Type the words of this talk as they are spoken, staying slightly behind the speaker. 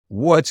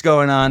What's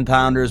going on,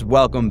 Pounders?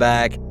 Welcome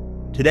back.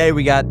 Today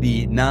we got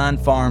the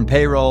non-farm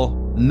payroll.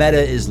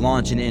 Meta is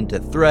launching into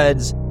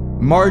Threads.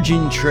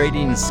 Margin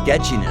trading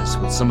sketchiness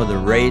with some of the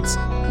rates.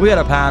 We got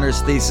a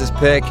Pounders Thesis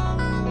pick.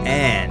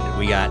 And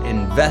we got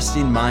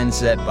investing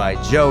mindset by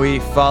Joey,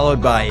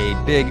 followed by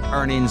a big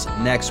earnings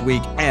next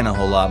week and a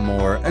whole lot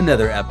more.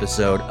 Another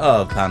episode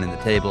of Pounding the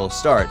Table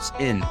starts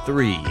in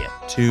 3,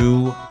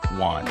 2,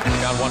 1.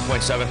 Down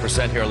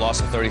 1.7% here, a loss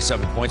of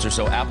 37 points or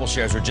so. Apple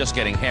shares are just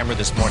getting hammered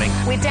this morning.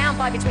 We're down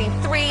by between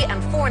 3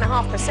 and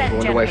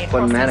 4.5% generally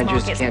across these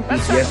markets.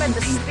 Let's talk about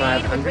the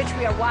speed with which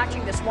we are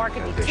watching this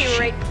market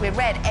deteriorate. We're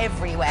red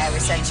everywhere,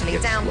 essentially,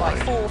 down by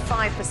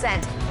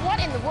 4-5%. What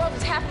in the world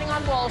is happening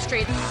on Wall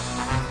Street?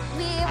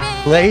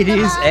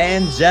 Ladies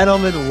and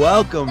gentlemen,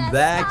 welcome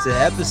back to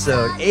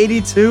episode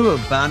 82 of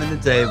Pounding the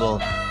Table.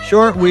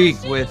 Short week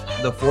with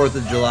the 4th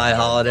of July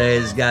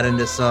holidays. Got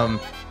into some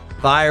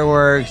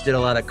fireworks, did a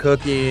lot of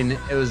cooking.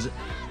 It was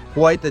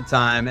quite the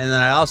time. And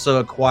then I also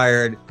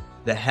acquired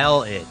the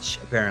hell itch,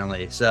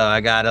 apparently. So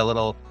I got a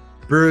little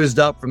bruised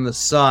up from the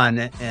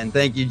sun. And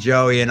thank you,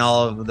 Joey, and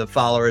all of the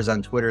followers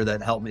on Twitter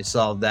that helped me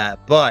solve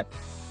that. But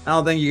I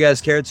don't think you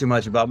guys care too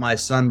much about my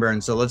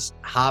sunburn. So let's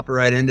hop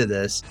right into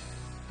this.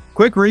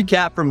 Quick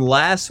recap from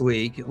last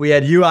week. We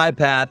had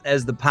UiPath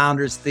as the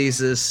Pounders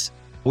Thesis.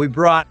 We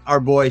brought our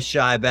boy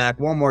Shy back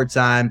one more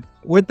time.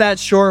 With that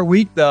short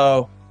week,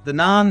 though, the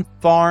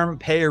non-farm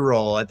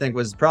payroll, I think,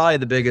 was probably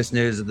the biggest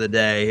news of the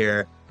day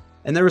here.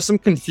 And there was some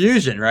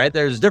confusion, right?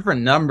 There's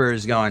different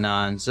numbers going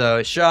on.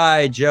 So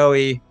Shy,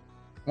 Joey,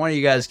 one of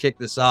you guys kick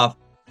this off.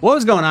 What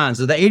was going on?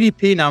 So the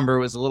ADP number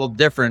was a little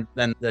different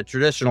than the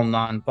traditional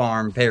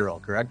non-farm payroll,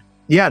 correct?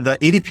 Yeah, the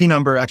ADP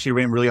number actually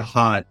ran really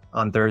hot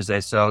on Thursday,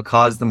 so it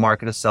caused the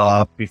market to sell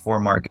off before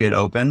market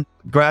open.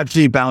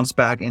 Gradually bounced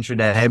back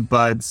intraday,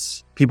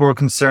 but people were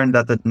concerned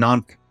that the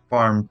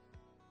non-farm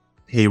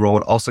payroll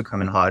would also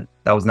come in hot.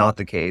 That was not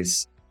the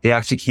case. They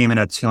actually came in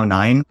at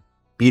 209,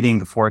 beating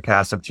the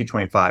forecast of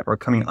 225 or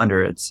coming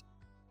under it.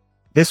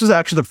 This was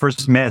actually the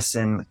first miss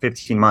in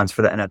 15 months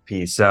for the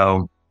NFP,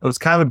 so it was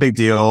kind of a big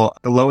deal.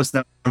 The lowest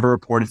number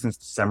reported since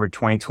December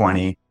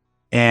 2020,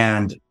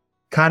 and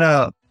kind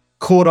of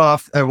cooled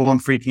off everyone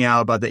freaking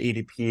out about the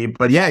ADP.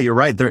 But yeah, you're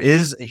right. There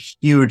is a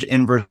huge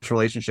inverse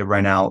relationship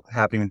right now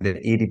happening with the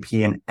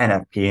ADP and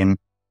NFP. And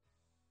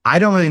I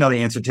don't really know the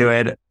answer to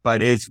it,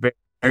 but it's very,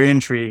 very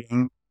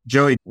intriguing.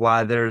 Joey,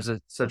 why there's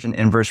such an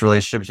inverse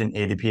relationship between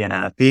ADP and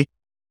NFP?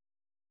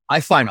 I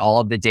find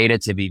all of the data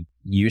to be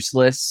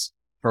useless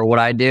for what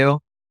I do.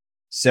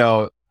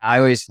 So I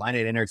always find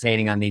it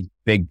entertaining on these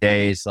big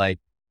days, like,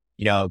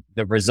 you know,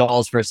 the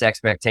results versus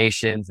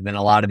expectations. And then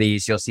a lot of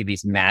these, you'll see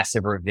these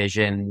massive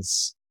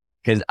revisions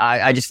because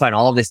I just find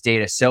all of this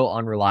data so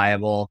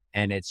unreliable,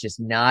 and it's just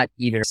not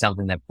even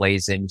something that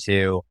plays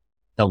into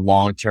the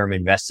long-term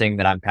investing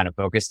that I'm kind of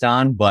focused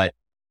on. But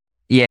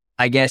yeah,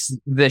 I guess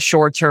the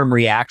short-term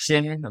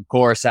reaction, of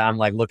course, I'm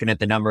like looking at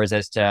the numbers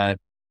as to,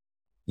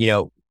 you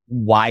know,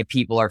 why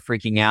people are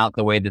freaking out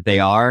the way that they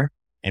are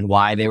and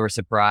why they were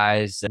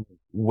surprised, and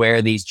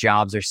where these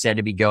jobs are said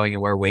to be going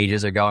and where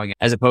wages are going,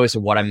 as opposed to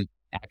what I'm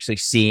actually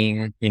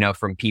seeing, you know,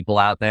 from people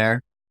out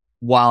there.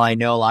 While I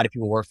know a lot of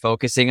people were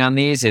focusing on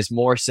these, is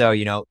more so,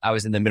 you know, I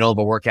was in the middle of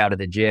a workout at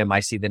the gym.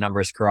 I see the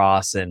numbers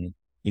cross and,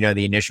 you know,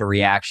 the initial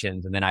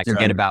reactions, and then I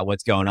forget about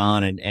what's going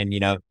on and, you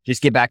know,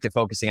 just get back to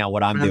focusing on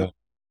what I'm doing.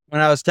 When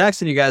I was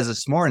texting you guys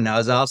this morning, I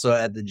was also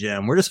at the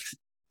gym. We're just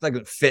like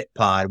a fit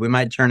pod. We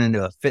might turn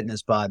into a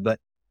fitness pod, but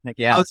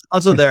Yeah. I was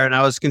also there, and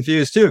I was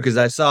confused too because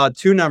I saw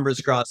two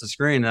numbers cross the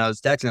screen, and I was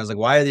texting. I was like,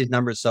 "Why are these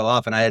numbers so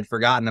off?" And I had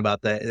forgotten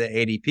about the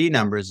ADP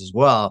numbers as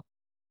well.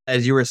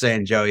 As you were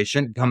saying, Joey, it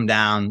shouldn't come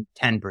down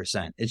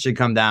 10%. It should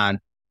come down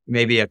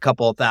maybe a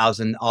couple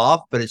thousand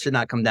off, but it should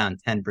not come down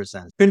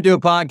 10%. Couldn't do a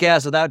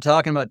podcast without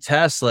talking about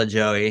Tesla,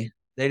 Joey.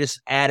 They just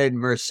added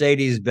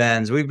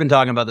Mercedes-Benz. We've been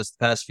talking about this the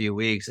past few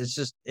weeks.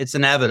 It's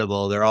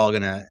inevitable. They're all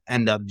going to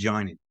end up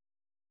joining.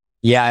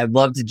 Yeah, I'd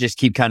love to just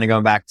keep kind of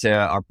going back to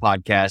our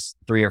podcast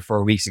 3 or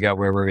 4 weeks ago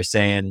where we were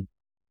saying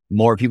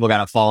more people got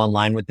to fall in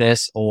line with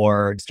this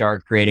or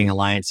start creating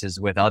alliances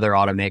with other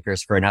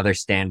automakers for another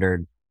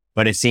standard.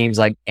 But it seems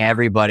like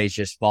everybody's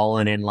just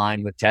fallen in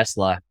line with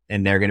Tesla,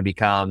 and they're going to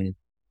become,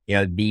 you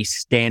know, the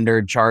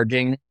standard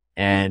charging,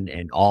 and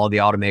all the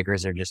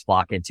automakers are just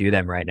flocking to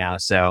them right now.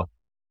 So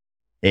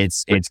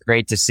it's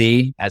great to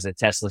see as a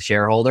Tesla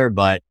shareholder,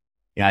 but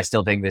you know, I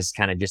still think this is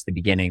kind of just the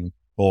beginning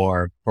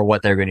for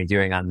what they're going to be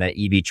doing on the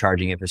EV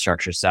charging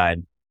infrastructure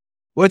side.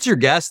 What's your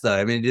guess, though?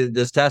 I mean,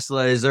 does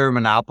Tesla, is there a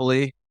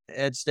monopoly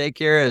at stake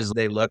here? As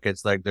they look,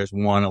 it's like there's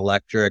one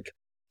electric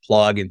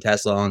plug and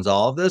Tesla owns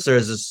all of this, or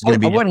is this going to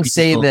be? I wouldn't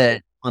say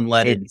that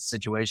unleaded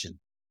situation.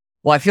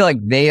 Well, I feel like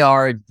they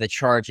are the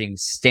charging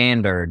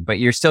standard, but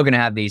you're still going to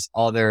have these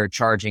other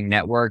charging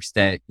networks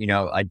that, you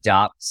know,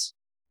 adopt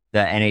the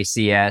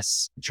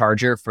NACS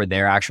charger for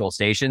their actual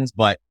stations.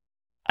 But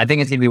I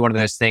think it's going to be one of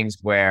those things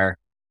where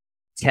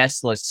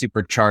Tesla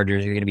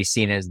superchargers are going to be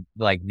seen as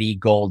like the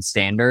gold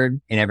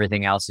standard, and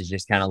everything else is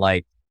just kind of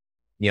like,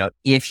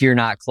 if you're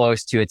not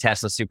close to a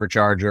Tesla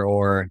supercharger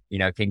or,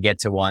 can get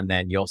to one,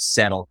 then you'll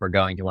settle for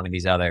going to one of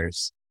these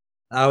others.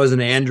 I was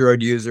an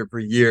Android user for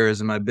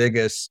years, and my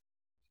biggest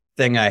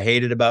thing I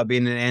hated about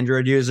being an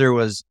Android user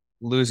was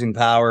losing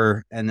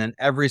power. And then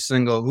every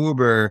single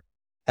Uber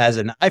has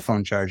an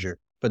iPhone charger,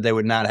 but they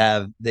would not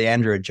have the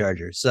Android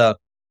charger. So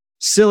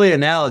silly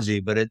analogy,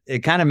 but it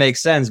kind of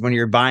makes sense when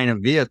you're buying a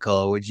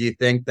vehicle. Would you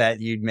think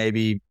that you'd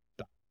maybe,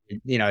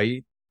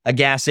 a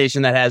gas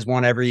station that has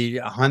one every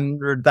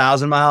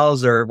 100,000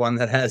 miles or one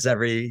that has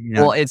every,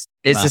 Well, it's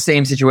the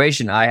same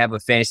situation. I have a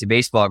fantasy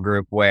baseball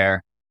group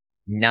where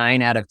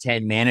 9 out of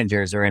 10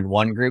 managers are in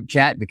one group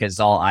chat because it's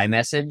all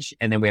iMessage.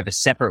 And then we have a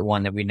separate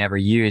one that we never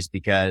use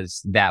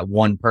because that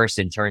one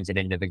person turns it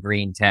into the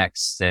green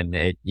text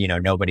and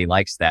nobody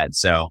likes that.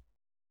 So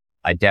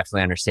I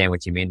definitely understand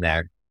what you mean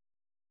there.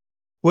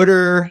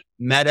 Twitter,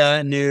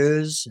 Meta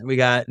news. We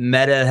got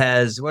Meta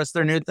has, what's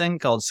their new thing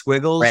called?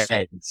 Squiggles?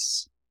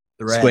 Threads.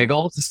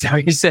 Squiggles? Is that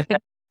what you said?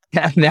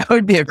 That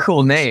would be a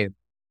cool name.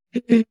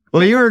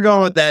 Well, you were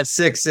going with that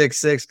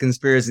 666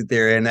 conspiracy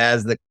theory. And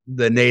as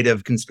the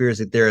native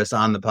conspiracy theorist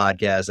on the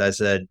podcast, I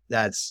said,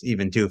 that's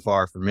even too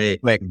far for me.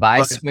 Wait,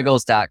 buy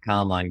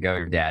squiggles.com on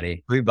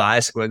GoDaddy. We buy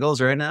Squiggles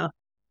right now?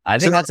 I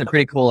think that's a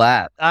pretty cool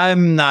app.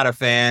 I'm not a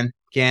fan,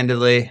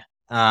 candidly.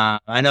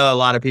 I know a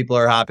lot of people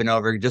are hopping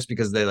over just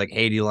because they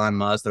hate Elon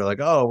Musk. They're like,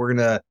 oh, we're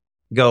going to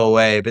go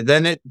away. But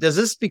then does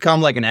this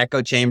become like an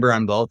echo chamber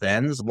on both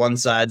ends? One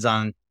side's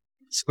on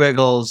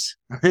Squiggles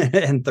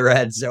and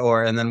Threads,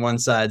 and then one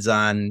side's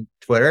on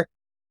Twitter.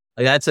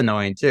 That's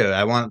annoying too.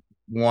 I want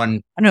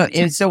one. I know.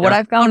 And so what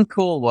I found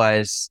cool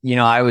was,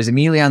 I was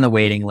immediately on the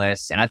waiting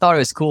list, and I thought it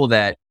was cool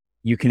that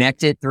you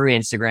connect it through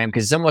Instagram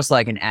because it's almost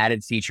like an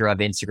added feature of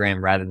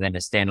Instagram rather than a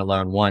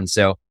standalone one.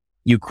 So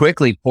you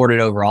quickly ported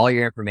over all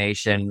your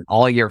information.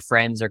 All your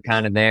friends are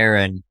kind of there,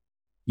 and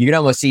you can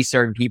almost see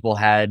certain people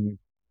had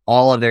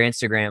all of their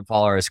Instagram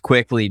followers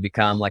quickly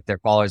become like their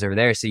followers over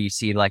there. So you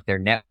see like their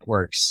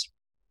networks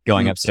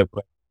going up so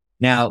quick.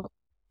 Now,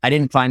 I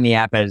didn't find the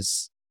app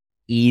as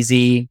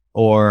easy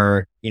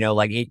or,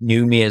 it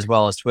knew me as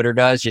well as Twitter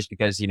does just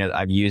because,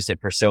 I've used it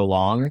for so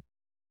long.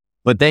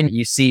 But then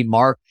you see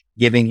Mark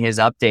giving his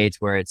updates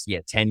where it's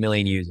 10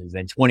 million users,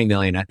 then 20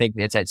 million. I think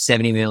it's at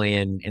 70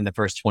 million in the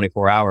first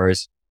 24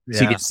 hours. Yeah.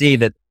 So you can see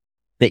that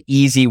the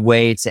easy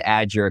way to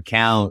add your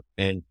account,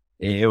 and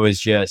it was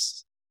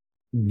just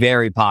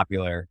very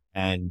popular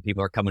and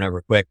people are coming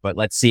over quick, but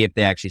let's see if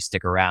they actually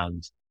stick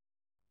around.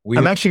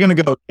 I'm actually going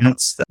to go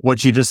against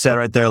what you just said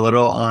right there a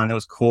little on. It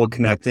was cool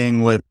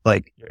connecting with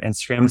your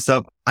Instagram and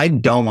stuff. I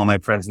don't want my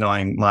friends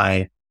knowing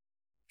my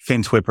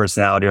FinTwit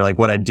personality or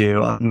what I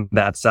do on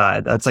that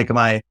side. That's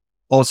my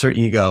alter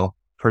ego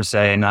per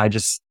se. And I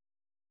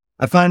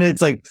find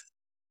it's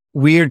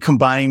weird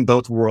combining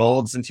both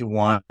worlds into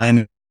one.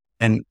 And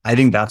I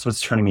think that's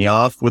what's turning me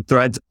off with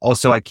Threads.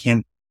 Also, I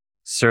can't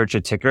search a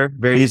ticker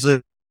very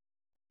easily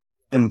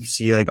and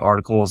see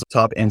articles,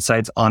 top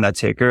insights on a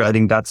ticker. I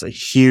think that's a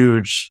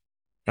huge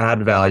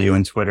add value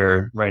in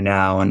Twitter right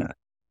now. And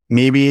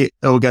maybe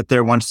it'll get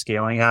there once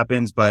scaling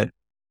happens. But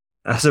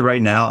as of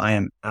right now, I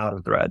am out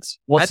of Threads.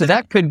 Well, so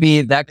that could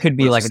be like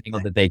an angle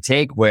that they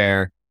take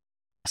where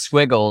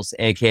Squiggles,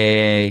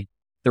 aka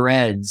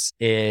Threads,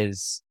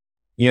 is,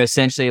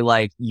 essentially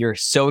like your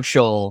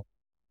social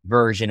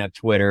version of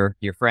Twitter,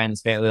 your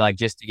friends, family,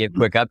 just to give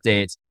quick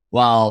updates.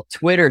 While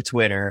Twitter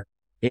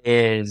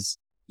is,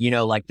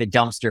 like the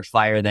dumpster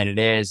fire that it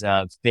is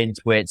of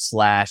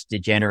FinTwit /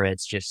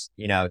 degenerates, just,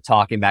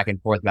 talking back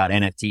and forth about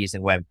NFTs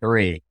and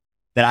Web3.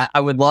 That I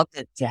would love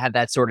to have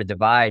that sort of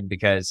divide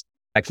because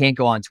I can't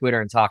go on Twitter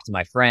and talk to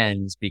my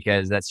friends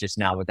because that's just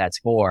not what that's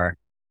for.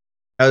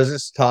 I was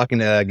just talking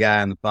to a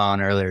guy on the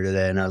phone earlier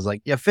today and I was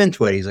like, yeah,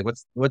 FinTwit. He's like,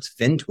 what's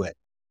FinTwit?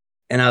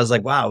 And I was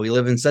like, wow, we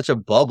live in such a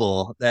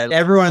bubble that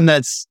everyone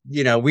that's,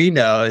 we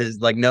know is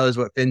knows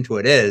what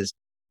FinTwit is,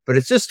 but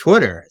it's just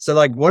Twitter. So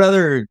what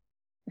other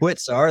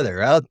twits are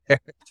there out there?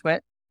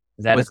 Twit?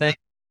 Is that a thing?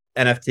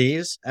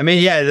 NFTs? I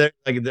mean, yeah,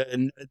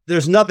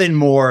 there's nothing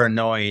more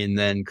annoying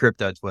than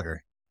crypto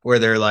Twitter where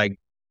they're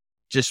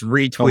just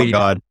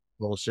retweeting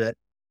bullshit.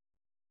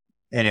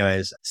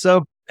 Anyways,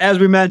 so as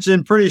we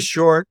mentioned, pretty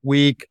short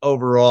week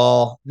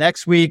overall.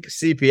 Next week,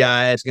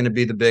 CPI is going to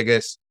be the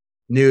biggest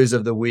news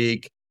of the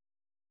week.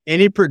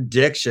 Any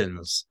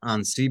predictions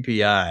on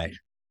CPI?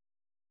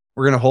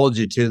 We're going to hold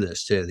you to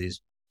this too,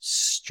 these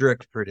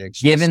strict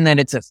predictions. Given that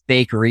it's a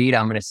fake read,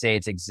 I'm going to say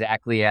it's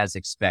exactly as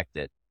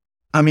expected.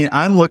 I mean,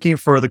 I'm looking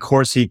for the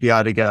core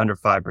CPI to get under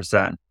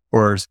 5%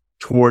 or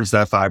towards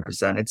that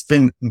 5%. It's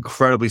been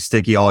incredibly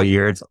sticky all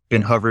year. It's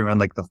been hovering around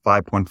the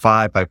 5.5,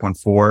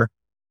 5.4.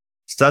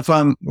 So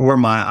that's where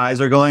my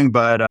eyes are going.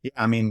 But yeah,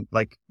 I mean,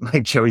 like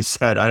Joey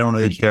said, I don't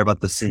really care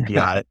about the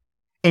CPI.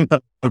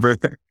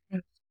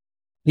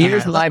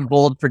 Here's my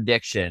bold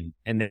prediction,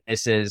 and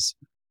this is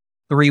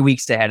 3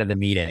 weeks ahead of the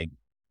meeting,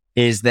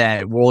 is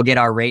that we'll get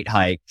our rate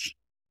hike,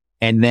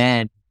 and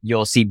then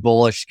you'll see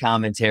bullish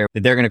commentary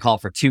that they're going to call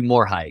for 2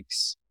 more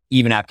hikes,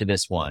 even after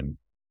this one.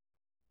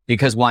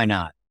 Because why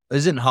not?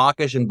 Isn't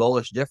hawkish and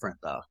bullish different,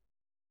 though?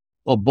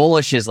 Well,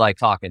 bullish is like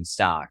talking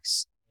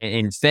stocks.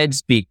 In Fed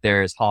speak,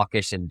 there's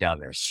hawkish and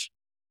dovish.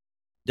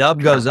 Dove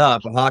goes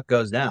up, hawk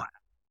goes down.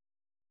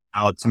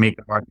 Out to make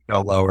the market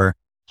go lower.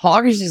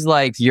 Hawkish is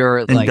like you're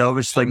And like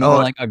dovish, like, more oh,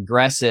 like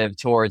aggressive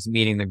towards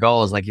meeting the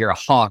goals. Like you're a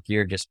hawk,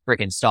 you're just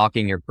freaking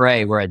stalking your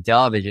prey. Where a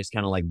dove is just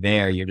kind of like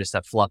there. You're just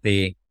a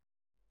fluffy,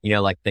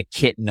 like the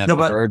kitten of a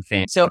bird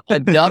fan. So a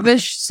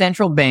dovish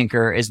central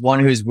banker is one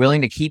who's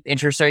willing to keep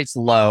interest rates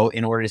low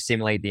in order to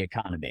stimulate the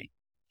economy.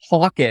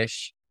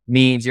 Hawkish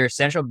means your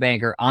central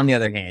banker, on the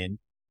other hand,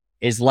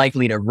 is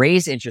likely to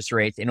raise interest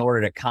rates in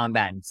order to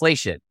combat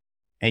inflation.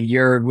 And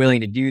you're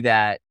willing to do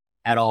that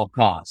at all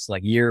costs.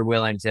 Like you're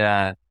willing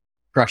to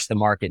crush the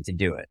market to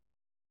do it.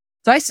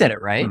 So I said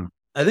it right.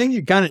 I think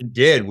you kind of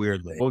did,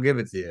 weirdly. We'll give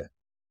it to you.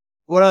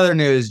 What other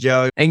news,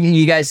 Joe? And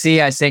you guys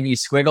see, I sent you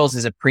Squiggles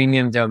is a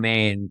premium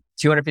domain,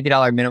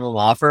 $250 minimum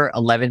offer,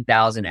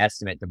 11,000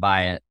 estimate to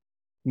buy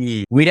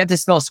it. We'd have to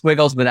spell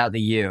Squiggles without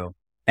the U.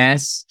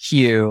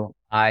 Squiggles.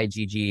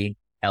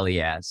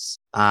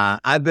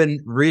 I've been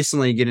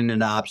recently getting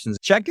into options.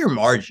 Check your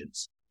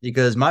margins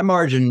because my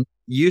margin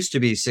used to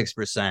be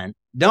 6%.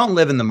 Don't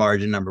live in the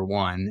margin, number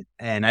one.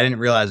 And I didn't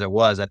realize it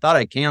was. I thought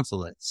I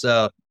canceled it.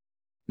 So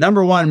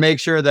number one,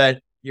 make sure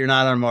that you're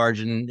not on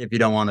margin if you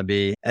don't want to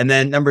be. And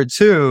then number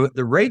two,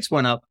 the rates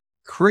went up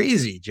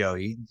crazy,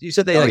 Joey. You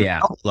said they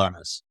doubled on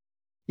us.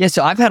 Yeah.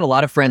 So I've had a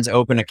lot of friends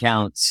open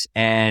accounts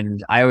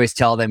and I always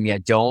tell them,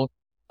 don't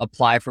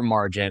apply for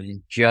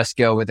margin. Just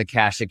go with a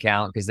cash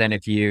account. Because then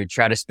if you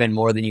try to spend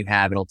more than you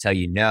have, it'll tell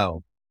you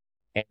no.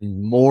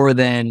 And more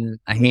than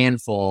a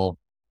handful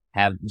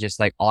have just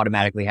like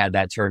automatically had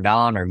that turned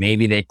on, or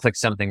maybe they clicked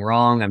something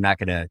wrong. I'm not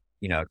going to,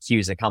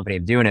 accuse a company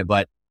of doing it,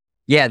 but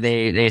yeah,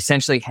 they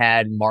essentially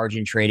had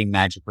margin trading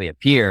magically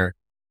appear.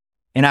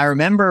 And I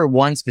remember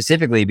one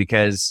specifically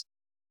because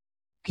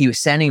he was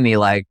sending me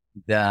like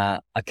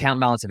the account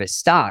balance of his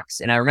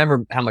stocks. And I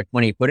remember how much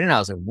money he put in. I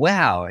was like,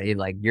 wow,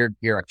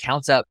 your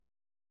account's up.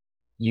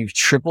 You've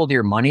tripled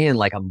your money in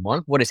like a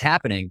month. What is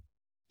happening?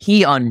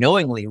 He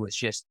unknowingly was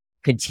just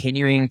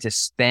continuing to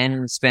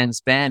spend.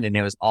 And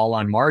it was all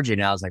on margin.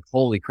 And I was like,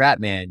 holy crap,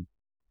 man,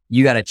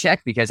 you got to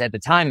check, because at the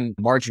time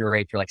margin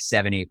rates were like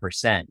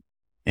 7-8%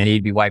 and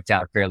he'd be wiped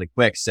out fairly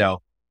quick.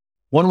 So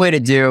one way to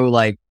do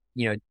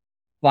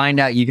find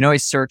out, you can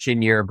always search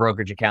in your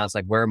brokerage accounts,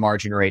 like where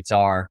margin rates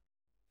are.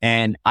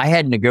 And I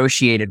had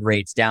negotiated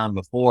rates down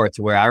before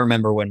to where I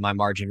remember when my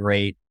margin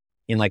rate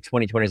in like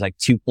 2020 is like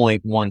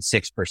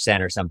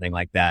 2.16% or something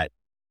like that.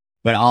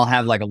 But I'll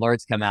have like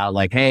alerts come out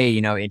like, hey,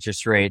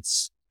 interest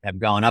rates have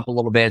gone up a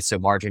little bit. So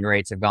margin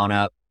rates have gone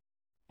up.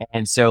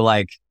 And so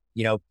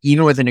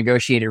even with a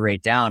negotiated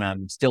rate down,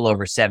 I'm still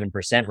over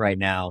 7% right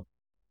now,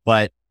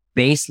 but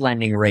base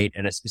lending rate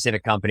at a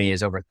specific company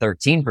is over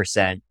 13%.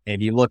 And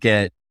if you look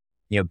at,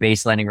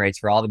 base lending rates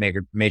for all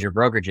the major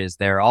brokerages,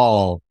 they're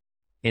all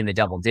in the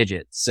double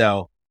digits.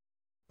 So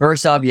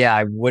first off,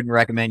 I wouldn't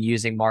recommend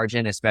using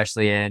margin,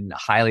 especially in a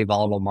highly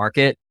volatile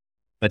market.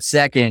 But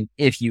second,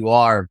 if you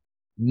are,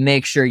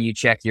 make sure you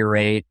check your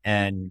rate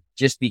and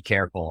just be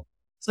careful.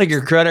 It's like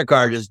your credit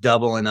card just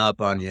doubling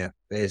up on you,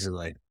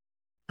 basically.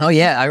 Oh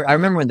yeah. I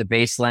remember when the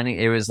base lending,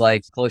 it was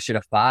like closer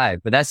to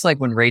 5, but that's like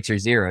when rates are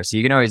 0. So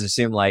you can always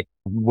assume like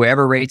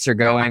wherever rates are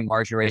going,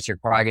 margin rates are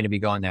probably going to be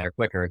going there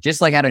quicker.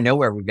 Just like out of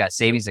nowhere, we've got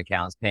savings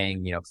accounts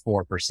paying,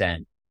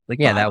 4%. Like,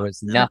 that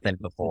was nothing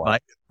before. My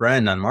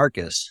friend on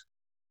Marcus.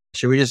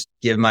 Should we just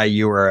give my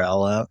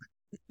URL out?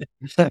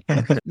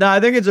 No,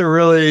 I think it's a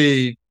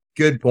really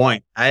good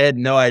point. I had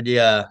no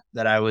idea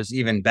that I was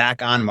even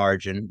back on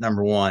margin,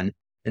 number one.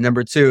 And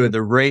number two,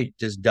 the rate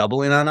just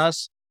doubling on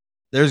us.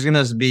 There's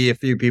going to be a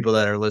few people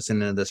that are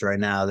listening to this right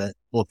now that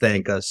will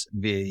thank us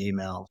via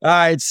email. All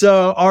right.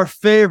 So our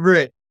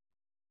favorite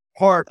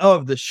part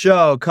of the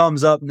show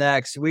comes up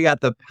next. We got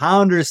the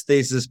Pounders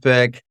Thesis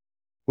pick.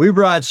 We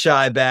brought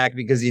Shy back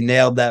because he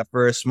nailed that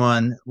first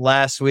one.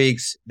 Last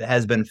week's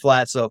has been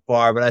flat so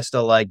far, but I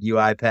still like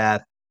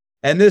UiPath.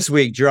 And this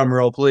week, drum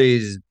roll,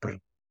 please.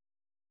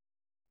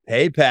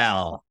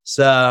 PayPal.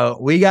 So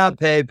we got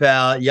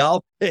PayPal.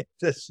 Y'all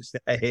picked this.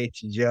 I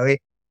hate you, Joey.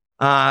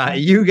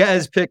 You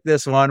guys picked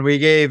this one. We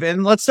gave,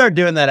 and let's start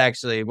doing that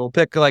actually. We'll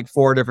pick like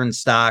 4 different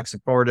stocks,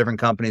 4 different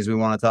companies we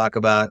want to talk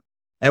about.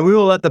 And we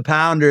will let the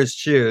Pounders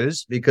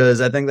choose,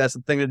 because I think that's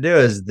the thing to do,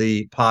 is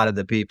the pot of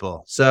the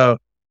people. So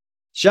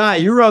Shy,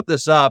 you wrote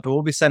this up, and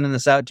we'll be sending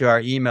this out to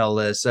our email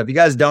list. So if you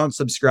guys don't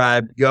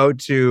subscribe, go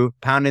to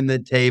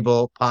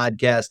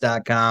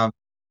poundingthetablepodcast.com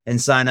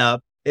and sign up.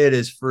 It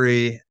is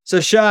free. So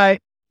Shy,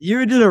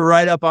 you did a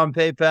write-up on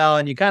PayPal,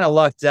 and you kind of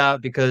lucked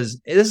out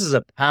because this is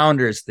a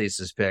Pounders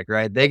Thesis pick,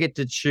 right? They get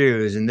to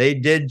choose, and they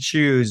did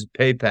choose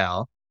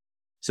PayPal.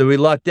 So we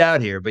lucked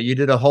out here, but you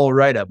did a whole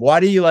write-up. Why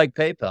do you like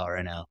PayPal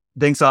right now?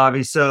 Thanks,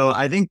 Avi. So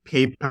I think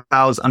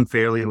PayPal is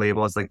unfairly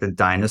labeled as like the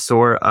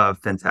dinosaur of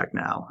fintech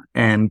now.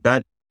 And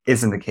that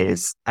isn't the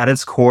case. At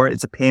its core,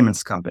 it's a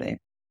payments company.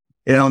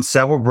 It owns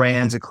several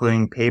brands,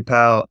 including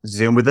PayPal,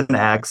 Zoom with an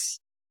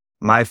X,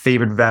 my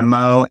favorite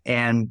Venmo,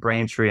 and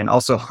Braintree, and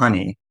also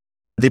Honey.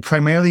 They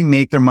primarily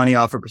make their money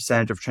off a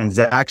percentage of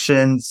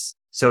transactions.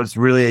 So it's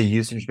really a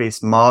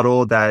usage-based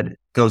model that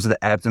goes with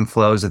the ebbs and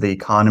flows of the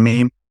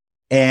economy.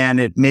 And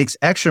it makes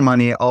extra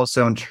money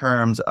also in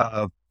terms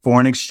of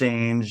foreign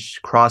exchange,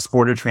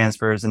 cross-border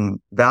transfers, and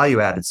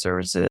value-added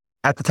services.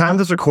 At the time of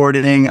this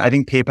recording, I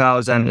think PayPal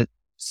is at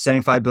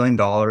 $75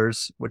 billion,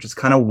 which is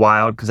kind of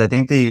wild because I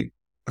think they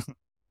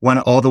went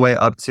all the way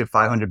up to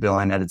 $500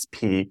 billion at its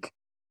peak.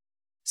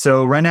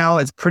 So right now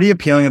it's pretty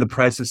appealing at the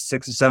price of $6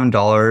 or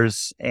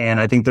 $7. And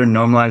I think their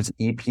normalized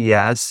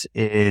EPS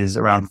is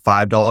around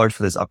 $5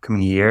 for this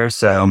upcoming year.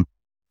 So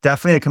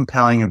definitely a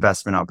compelling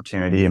investment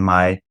opportunity in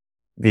my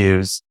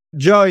views.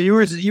 Joe, you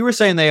were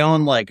saying they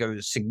own like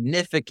a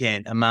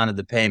significant amount of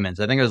the payments.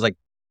 I think it was like,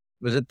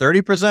 was it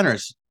 30% or?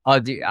 Oh,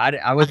 dude,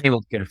 I wasn't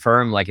able to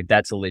confirm like if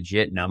that's a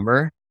legit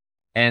number.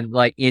 And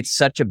like, it's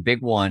such a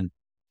big one.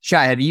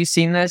 Shai, have you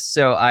seen this?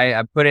 So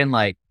I put in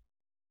like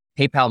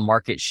PayPal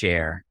market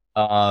share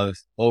of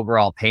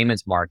overall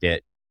payments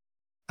market.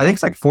 I think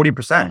it's like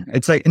 40%.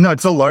 It's like, no,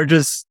 it's the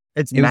largest.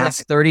 It was like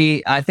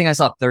 30. I think I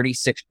saw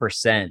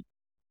 36%.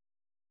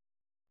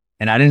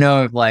 And I don't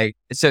know if like,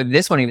 so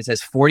this one even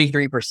says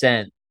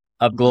 43%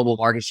 of global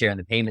market share in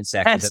the payment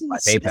sector by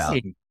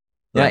PayPal.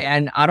 Yeah.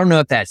 And I don't know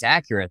if that's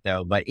accurate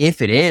though, but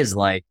if it is,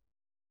 like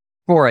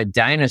for a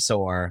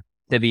dinosaur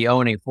to be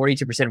owning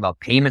 42% of a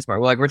payments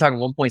market, like we're talking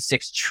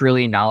 $1.6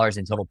 trillion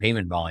in total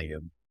payment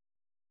volume.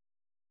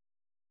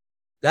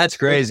 That's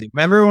crazy.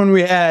 Remember when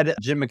we had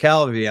Jim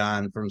McCalvey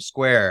on from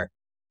Square?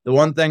 The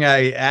one thing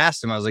I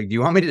asked him, I was like, do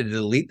you want me to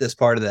delete this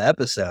part of the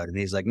episode? And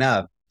he's like,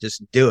 no,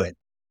 just do it.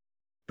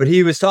 But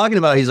he was talking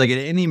about, he's like, at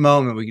any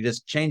moment, we could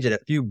just change it a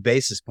few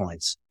basis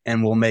points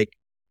and we'll make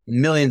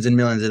millions and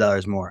millions of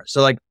dollars more.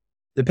 So like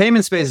the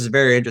payment space is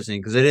very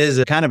interesting because it is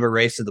a kind of a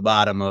race to the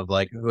bottom of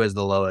like who has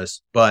the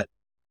lowest. But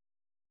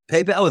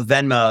PayPal with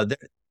Venmo,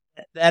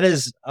 that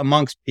is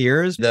amongst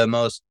peers, the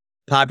most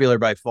popular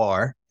by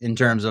far in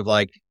terms of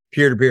like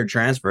peer-to-peer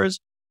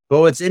transfers. But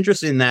what's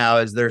interesting now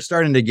is they're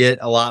starting to get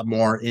a lot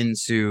more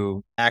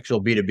into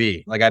actual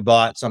B2B. Like I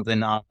bought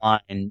something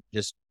online,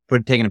 just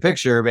taking a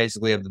picture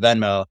basically of the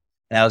Venmo,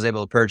 and I was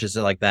able to purchase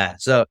it like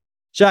that. So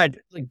Shai,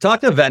 like,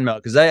 talk to Venmo,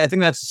 because I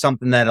think that's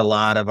something that a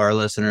lot of our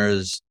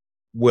listeners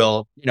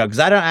will, because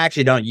I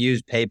don't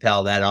use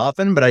PayPal that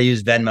often, but I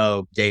use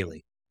Venmo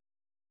daily.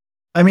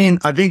 I mean,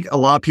 I think a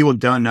lot of people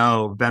don't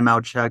know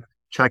Venmo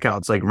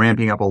checkouts like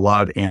ramping up a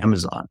lot of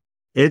Amazon.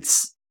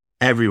 It's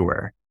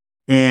everywhere.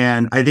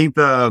 And I think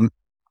the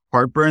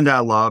heartburn that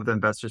a lot of the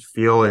investors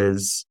feel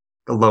is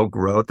the low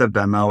growth that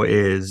Venmo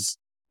is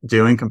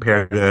doing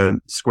compared to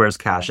Square's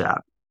Cash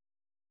App.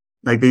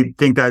 Like they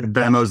think that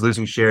Venmo is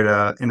losing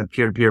share in the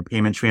peer-to-peer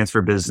payment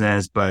transfer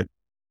business, but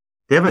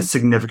they have a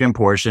significant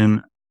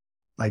portion.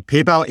 Like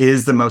PayPal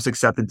is the most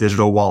accepted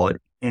digital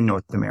wallet in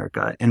North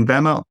America. And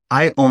Venmo,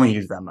 I only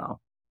use Venmo.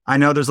 I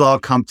know there's a lot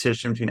of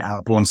competition between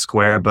Apple and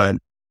Square, but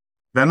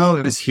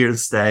Venmo is here to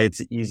stay. It's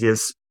the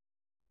easiest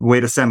way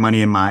to send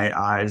money in my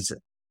eyes.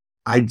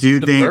 I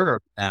do think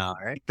verb now,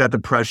 right? That the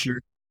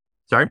pressure,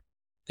 sorry?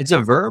 It's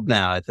a verb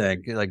now, I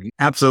think. Like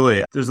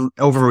absolutely. There's an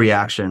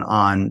overreaction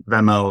on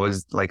Venmo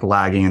is like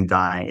lagging and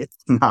dying. It's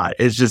not.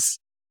 It's just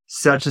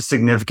such a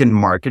significant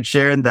market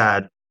share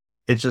that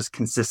it's just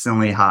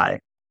consistently high.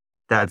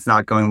 That it's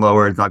not going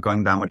lower, it's not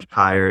going that much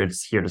higher.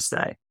 It's here to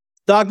stay.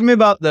 Talk to me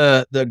about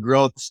the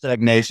growth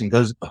stagnation,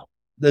 because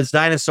this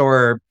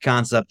dinosaur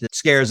concept, it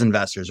scares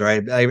investors,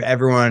 right?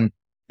 Everyone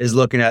is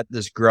looking at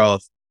this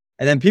growth,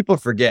 and then people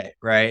forget,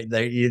 right?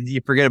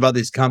 You forget about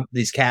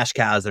these cash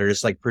cows that are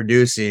just like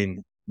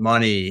producing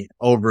money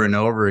over and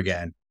over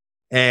again.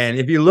 And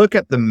if you look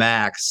at the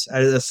max,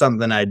 that's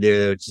something I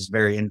do, which is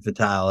very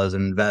infantile as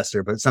an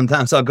investor, but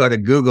sometimes I'll go to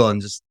Google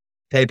and just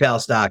PayPal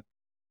stock,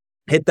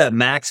 hit that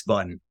max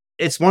button.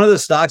 It's one of the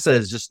stocks that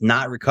has just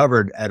not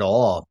recovered at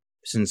all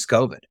since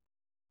COVID.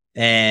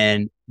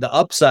 And the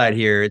upside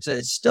here, it's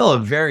still a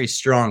very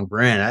strong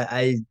brand.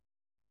 I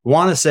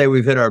want to say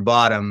we've hit our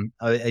bottom.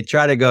 I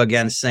try to go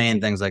against saying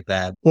things like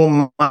that.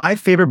 Well, my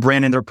favorite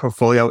brand in their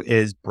portfolio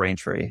is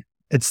Braintree.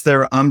 It's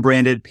their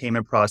unbranded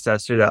payment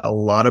processor that a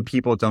lot of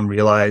people don't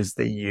realize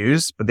they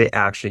use, but they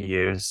actually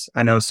use.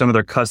 I know some of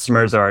their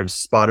customers are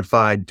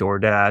Spotify,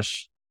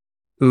 DoorDash,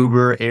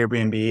 Uber,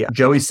 Airbnb.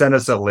 Joey sent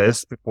us a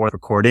list before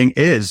recording. It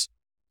is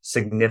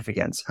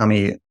significant how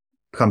many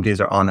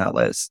companies are on that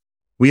list.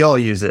 We all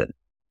use it.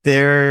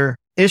 Their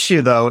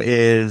issue, though,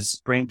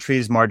 is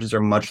Braintree's margins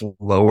are much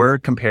lower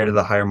compared to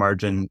the higher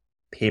margin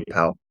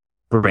PayPal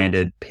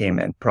branded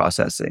payment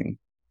processing.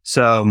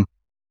 So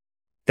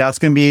that's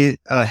going to be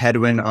a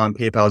headwind on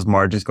PayPal's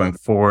margins going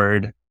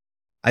forward.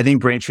 I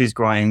think Braintree's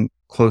growing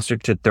closer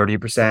to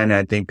 30%.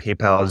 I think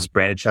PayPal's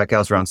branded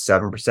checkouts around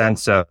 7%.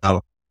 So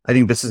I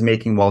think this is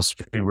making Wall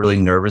Street really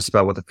nervous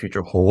about what the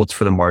future holds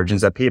for the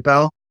margins at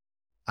PayPal.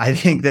 I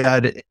think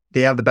that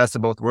they have the best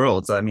of both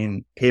worlds. I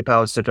mean,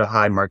 PayPal is such a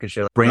high market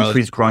share.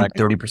 Braintree's growing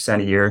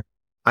 30% a year.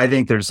 I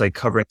think there's like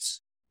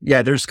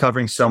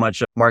covering so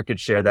much market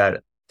share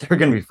that they're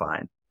going to be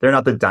fine. They're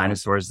not the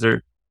dinosaurs.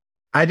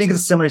 I think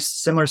it's a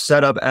similar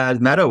setup as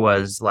Meta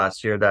was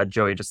last year that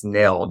Joey just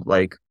nailed.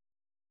 Like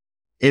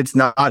it's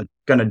not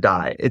going to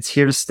die. It's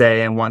here to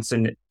stay. And once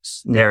the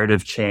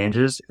narrative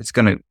changes, it's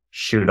going to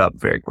shoot up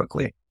very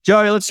quickly.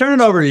 Joey, let's turn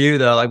it over to you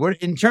though. Like, what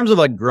in terms of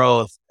like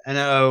growth? I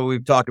know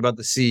we've talked about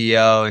the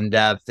CEO in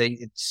depth.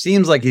 It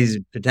seems like he's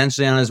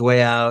potentially on his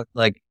way out.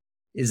 Like,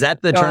 is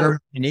that the turnaround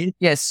you need?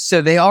 Yes.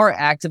 So they are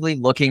actively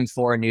looking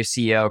for a new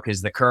CEO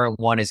because the current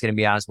one is going to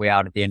be on his way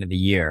out at the end of the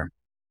year.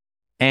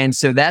 And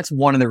so that's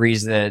one of the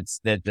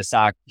reasons that the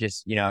stock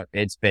just,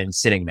 it's been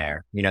sitting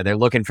there. They're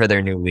looking for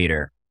their new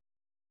leader.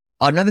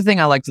 Another thing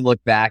I like to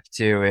look back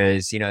to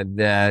is,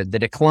 the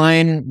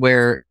decline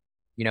where,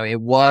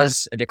 it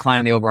was a decline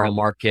in the overall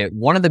market.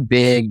 One of the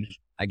big,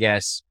 I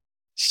guess,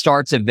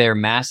 starts of their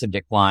massive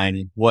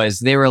decline was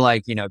they were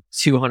like,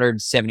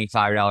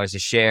 $275 a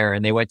share,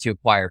 and they went to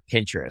acquire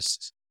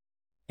Pinterest,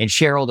 and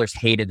shareholders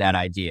hated that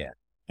idea.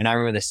 And I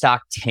remember the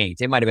stock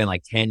tanked. It might've been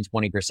like 10,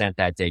 20%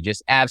 that day,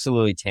 just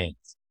absolutely tanked.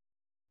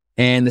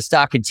 And the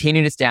stock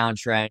continued its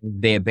downtrend.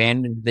 They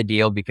abandoned the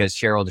deal because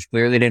shareholders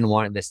clearly didn't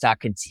want it. The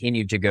stock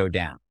continued to go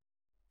down,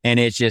 and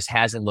it just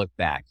hasn't looked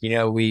back.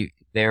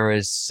 There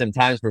was some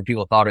times where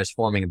people thought it was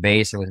forming a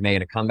base and was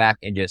making a comeback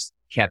and just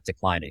kept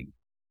declining.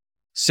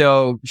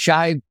 So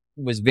Shai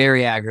was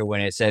very accurate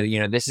when it said,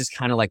 this is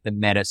kind of like the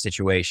Meta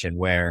situation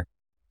where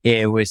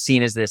it was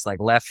seen as this like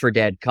left for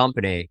dead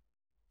company.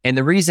 And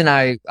the reason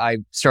I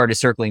started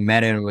circling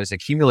Meta and was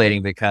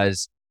accumulating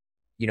because,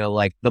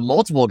 like the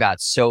multiple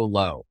got so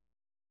low.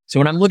 So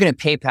when I'm looking at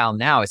PayPal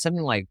now, it's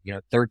something like,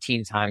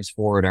 13 times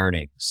forward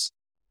earnings.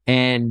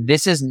 And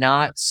this is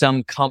not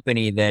some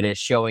company that is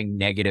showing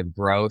negative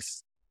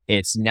growth.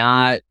 It's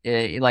not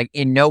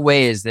in no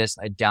way is this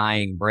a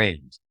dying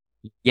brand.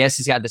 Yes,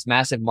 it's got this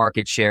massive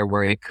market share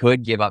where it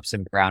could give up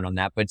some ground on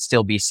that, but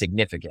still be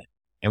significant.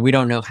 And we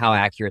don't know how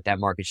accurate that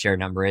market share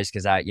number is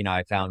because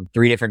I found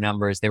 3 different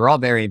numbers. They were all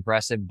very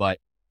impressive, but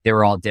they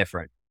were all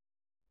different.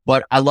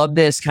 But I love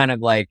this kind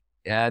of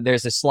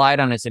there's a slide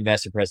on its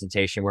investor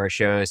presentation where it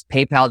shows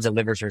PayPal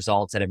delivers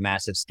results at a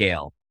massive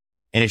scale.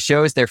 And it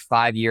shows their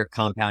 5-year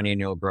compound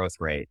annual growth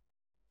rate.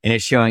 And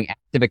it's showing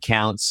active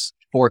accounts,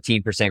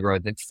 14%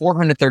 growth, and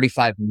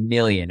 435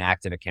 million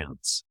active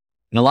accounts.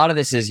 And a lot of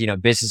this is,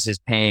 businesses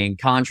paying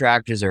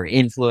contractors or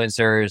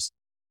influencers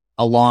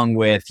along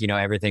with,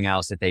 everything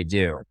else that they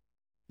do.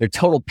 Their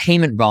total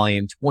payment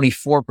volume,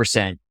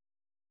 24%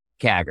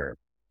 CAGR.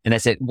 And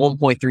that's at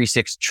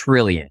 1.36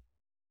 trillion.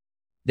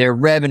 Their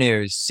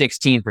revenues,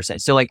 16%.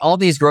 So all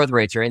these growth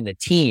rates are in the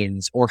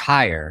teens or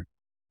higher.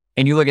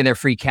 And you look at their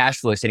free cash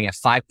flow sitting at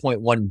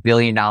 $5.1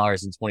 billion in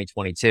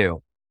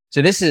 2022.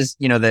 So this is,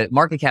 the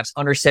market cap's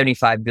under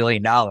 $75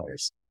 billion. And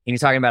you're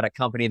talking about a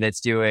company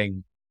that's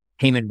doing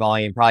payment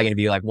volume, probably going to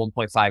be like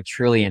 1.5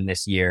 trillion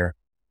this year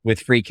with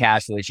free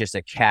cash flow. It's just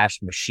a cash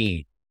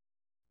machine.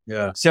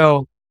 Yeah.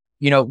 So,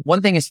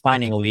 one thing is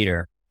finding a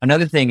leader.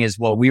 Another thing is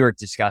what we were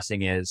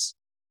discussing is,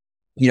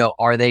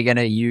 are they going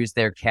to use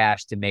their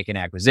cash to make an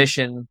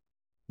acquisition?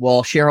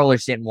 Well,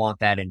 shareholders didn't want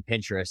that in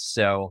Pinterest.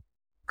 So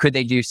could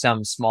they do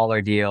some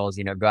smaller deals,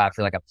 go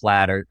after like a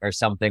Plaid or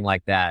something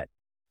like that?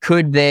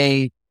 Could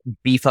they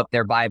beef up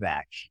their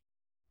buyback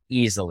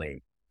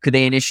easily? Could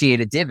they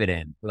initiate a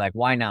dividend?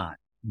 Why not?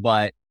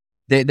 But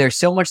there's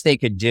so much they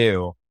could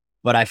do,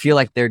 but I feel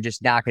like they're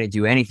just not going to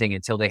do anything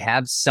until they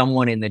have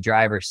someone in the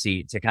driver's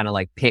seat to kind of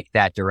pick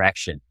that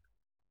direction.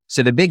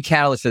 So the big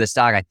catalyst for the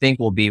stock, I think,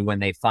 will be when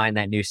they find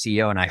that new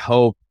CEO. And I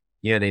hope,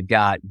 they've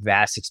got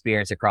vast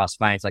experience across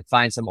finance,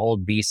 find some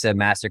old Visa,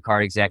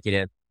 MasterCard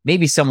executive,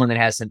 maybe someone that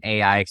has some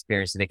AI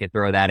experience so they could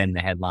throw that in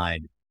the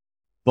headline.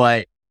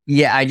 But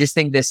yeah, I just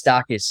think this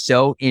stock is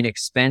so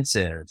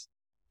inexpensive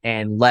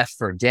and left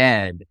for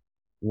dead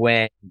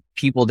when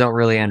people don't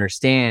really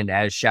understand,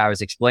 as Shai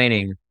was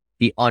explaining,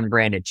 the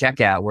unbranded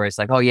checkout, where it's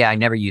oh yeah, I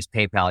never use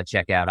PayPal at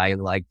checkout. I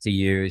like to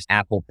use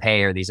Apple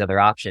Pay or these other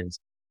options.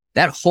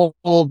 That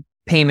whole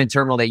payment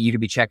terminal that you could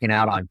be checking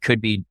out on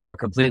could be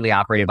completely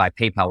operated by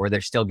PayPal where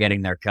they're still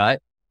getting their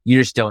cut. You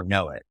just don't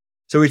know it.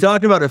 So we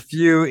talked about a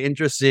few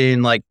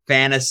interesting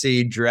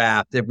fantasy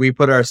draft. If we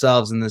put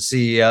ourselves in the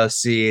CEO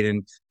seat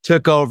and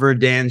took over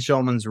Dan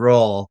Schulman's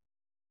role,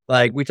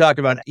 we talked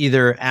about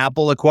either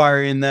Apple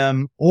acquiring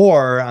them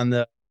or on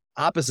the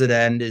opposite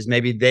end is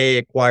maybe they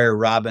acquire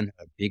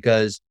Robinhood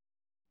because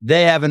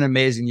they have an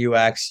amazing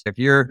UX. If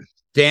you're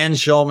Dan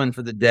Schulman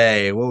for the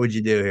day, what would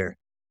you do here?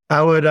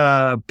 I would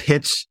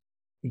pitch,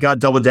 you got to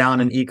double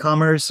down in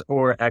e-commerce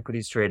or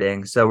equities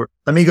trading. So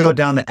let me go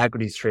down the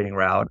equities trading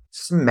route.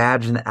 Just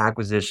imagine the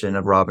acquisition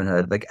of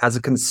Robinhood. As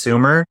a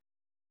consumer,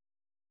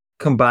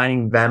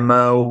 combining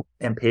Venmo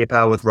and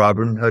PayPal with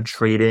Robinhood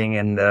trading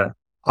and the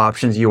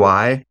options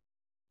UI,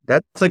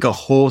 that's a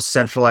whole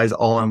centralized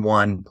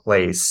all-in-one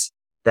place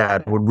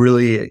that would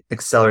really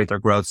accelerate their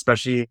growth,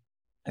 especially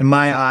in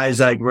my eyes,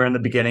 we're in the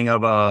beginning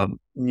of a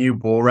new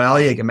bull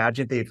rally.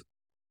 Imagine if they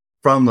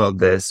front load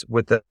this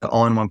with the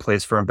all-in-one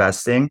place for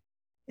investing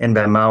in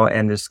Venmo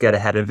and just get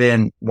ahead of it.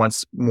 And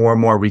once more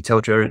and more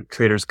retail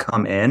traders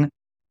come in,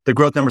 the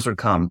growth numbers would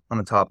come on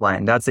the top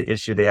line. That's the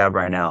issue they have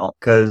right now.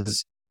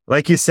 Because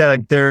like you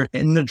said, they're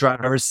in the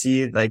driver's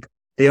seat. They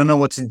don't know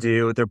what to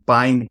do. They're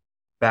buying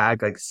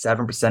back like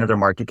 7% of their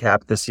market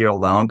cap this year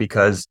alone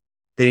because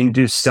they didn't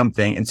do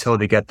something until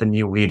they get the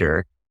new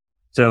leader.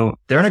 So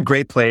they're in a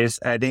great place.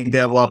 I think they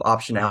have a lot of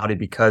optionality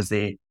because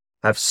they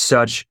have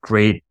such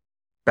great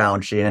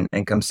balance sheet and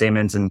income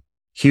statements and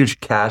huge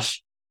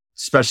cash,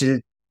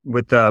 especially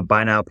with the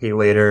buy now, pay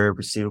later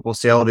receivable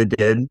sale they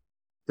did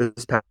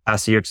this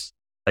past year.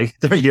 Like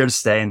they're here to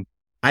stay. And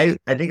I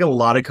think a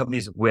lot of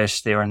companies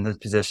wish they were in the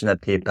position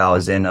that PayPal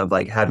is in of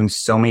like having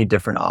so many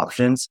different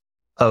options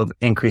of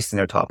increasing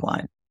their top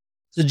line.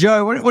 So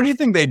Joey, what do you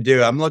think they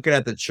do? I'm looking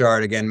at the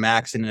chart again,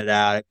 maxing it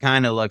out. It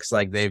kind of looks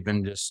like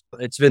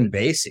it's been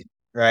basing,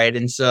 right?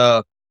 And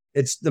so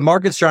the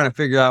market's trying to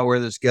figure out where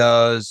this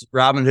goes.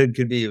 Robinhood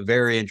could be a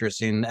very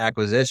interesting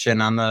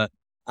acquisition. On the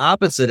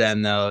opposite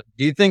end though,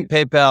 do you think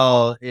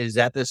PayPal is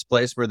at this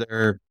place where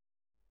they're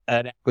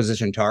an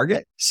acquisition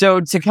target?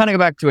 So to kind of go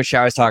back to what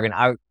Shai was talking,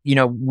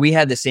 we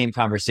had the same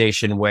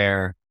conversation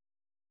where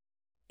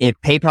if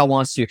PayPal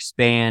wants to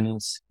expand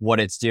what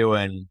it's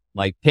doing,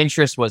 like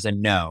Pinterest was a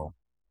no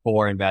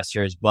for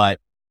investors, but,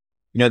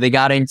 they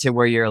got into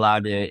where you're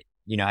allowed to,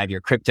 have your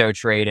crypto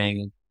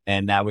trading,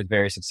 and that was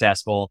very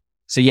successful.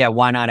 So yeah,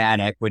 why not add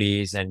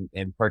equities and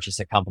purchase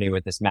a company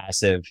with this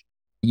massive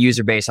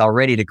user base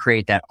already to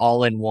create that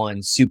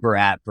all-in-one super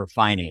app for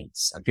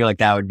finance? I feel like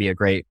that would be a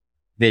great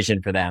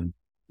vision for them.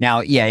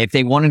 Now, yeah, if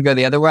they wanted to go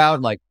the other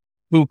route, like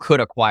who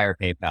could acquire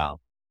PayPal?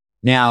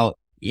 Now,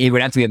 it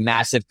would have to be a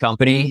massive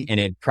company and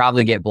it'd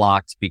probably get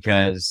blocked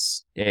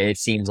because it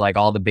seems like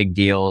all the big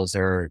deals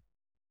are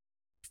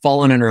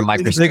falling under a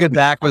microscope. Biggest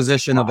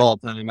acquisition of all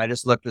time. I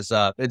just looked this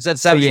up. It's at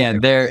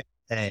 7.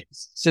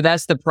 So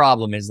that's the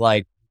problem is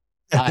like,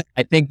 I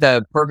think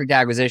the perfect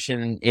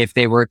acquisition, if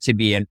they were to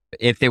be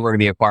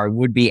acquired,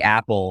 would be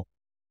Apple,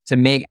 to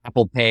make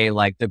Apple Pay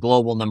like the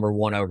global number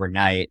one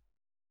overnight.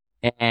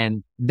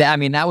 And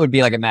that would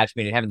be like a match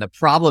made in heaven. The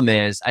problem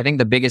is, I think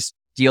the biggest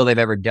deal they've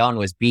ever done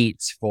was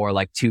Beats for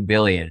like $2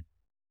 billion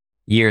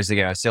years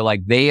ago. So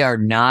like they are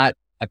not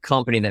a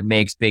company that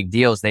makes big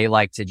deals. They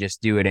like to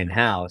just do it in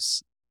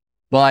house.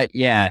 But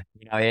yeah,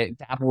 if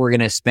Apple were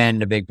going to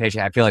spend a big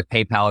paycheck, I feel like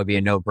PayPal would be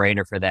a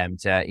no-brainer for them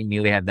to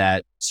immediately have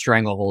that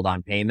stranglehold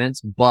on payments,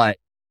 but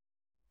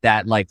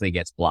that likely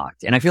gets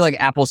blocked. And I feel like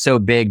Apple's so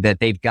big that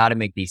they've got to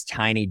make these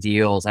tiny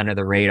deals under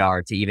the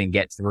radar to even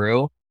get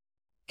through.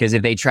 Because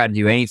if they try to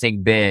do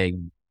anything big,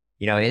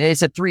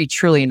 it's a $3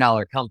 trillion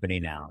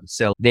company now.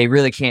 So they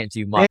really can't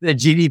do much. The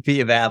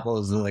GDP of Apple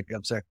is like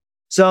absurd.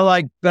 So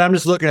but I'm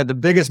just looking at the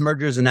biggest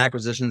mergers and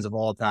acquisitions of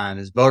all time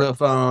is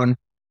Vodafone,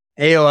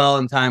 AOL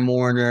and Time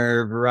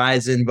Warner,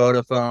 Verizon,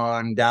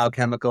 Vodafone, Dow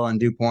Chemical and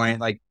DuPont.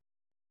 Like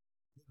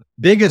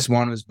biggest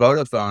one was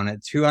Vodafone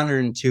at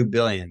 $202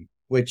 billion,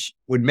 which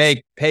would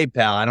make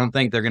PayPal. I don't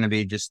think they're going to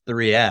be just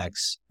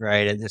 3x,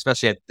 right?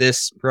 Especially at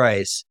this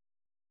price.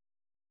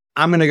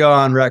 I'm going to go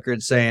on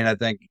record saying I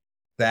think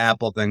the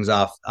Apple thing's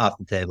off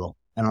the table.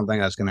 I don't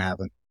think that's going to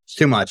happen. It's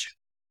too much.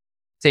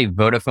 Say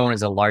Vodafone is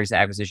the largest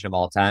acquisition of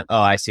all time.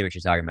 Oh, I see what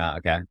you're talking about.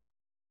 Okay.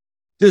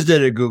 Just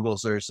did a Google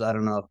search. So I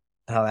don't know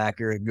how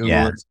accurate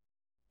Google is.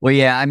 Well,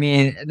 yeah,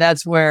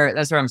 that's where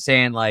I'm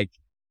saying like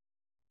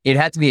it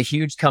had to be a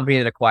huge company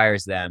that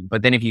acquires them.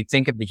 But then if you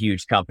think of the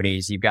huge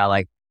companies, you've got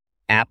like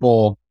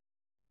Apple,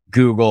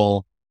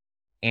 Google,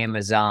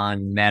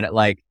 Amazon, Meta,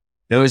 like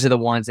those are the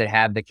ones that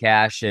have the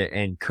cash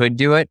and could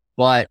do it.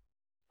 But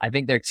I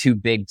think they're too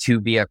big to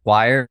be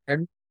acquired.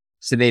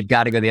 So they've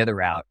got to go the other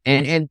route.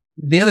 And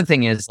the other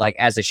thing is like,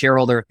 as a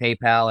shareholder of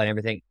PayPal and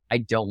everything, I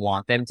don't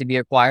want them to be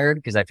acquired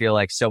because I feel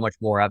like so much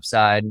more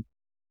upside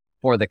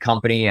for the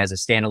company as a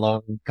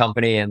standalone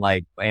company and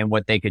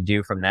what they could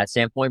do from that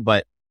standpoint.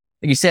 But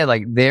like you said,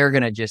 like they're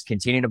going to just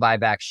continue to buy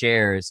back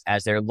shares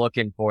as they're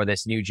looking for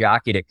this new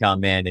jockey to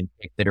come in and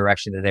take the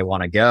direction that they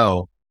want to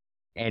go.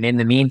 And in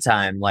the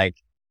meantime, like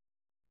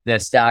the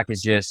stock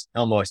is just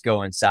almost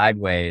going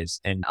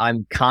sideways. And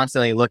I'm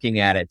constantly looking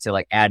at it to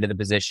like add to the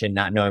position,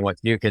 not knowing what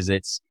to do. Cause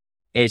it's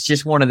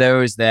just one of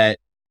those that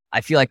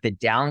I feel like the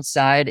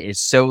downside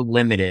is so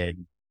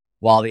limited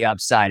while the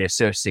upside is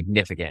so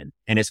significant.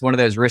 And it's one of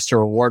those risk to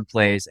reward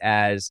plays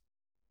as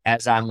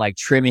I'm like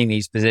trimming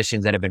these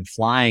positions that have been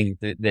flying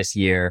this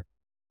year.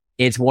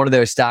 It's one of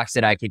those stocks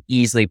that I could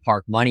easily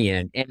park money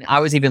in. And I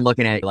was even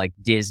looking at like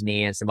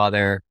Disney and some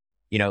other,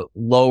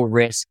 low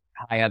risk,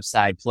 high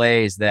upside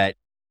plays that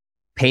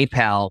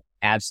PayPal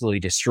absolutely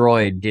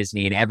destroyed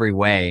Disney in every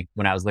way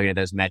when I was looking at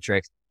those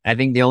metrics. I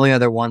think the only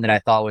other one that I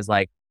thought was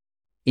like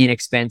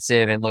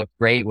inexpensive and looked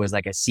great was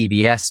like a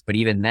CVS. But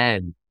even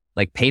then,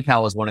 like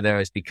PayPal was one of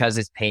those because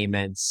it's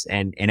payments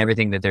and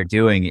everything that they're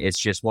doing. It's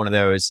just one of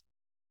those,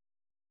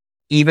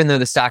 even though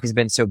the stock has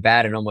been so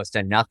bad and almost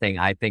done nothing,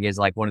 I think is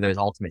like one of those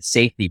ultimate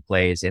safety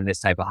plays in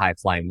this type of high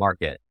flying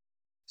market.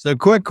 So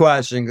quick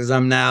question, because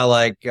I'm now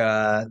like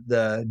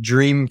the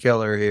dream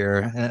killer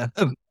here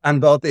on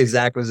both these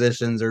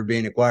acquisitions are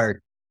being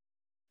acquired.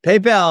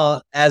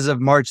 PayPal, as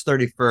of March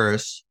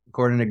 31st,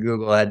 according to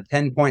Google, had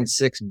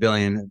 10.6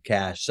 billion of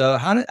cash. So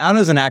how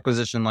does an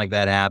acquisition like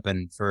that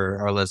happen for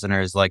our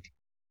listeners? Like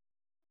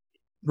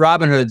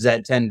Robinhood's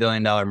at $10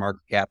 billion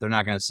market cap. They're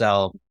not going to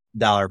sell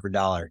dollar for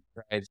dollar.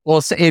 Right.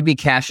 Well, so it'd be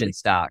cash in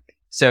stock.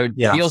 So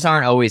deals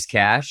aren't always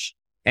cash.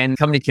 And the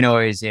company can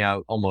always,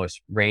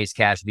 almost raise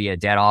cash via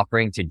debt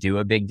offering to do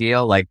a big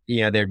deal. Like,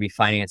 there'd be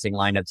financing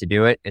lined up to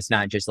do it. It's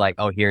not just like,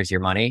 oh, here's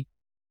your money.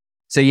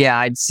 So yeah,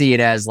 I'd see it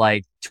as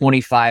like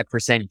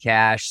 25%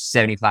 cash,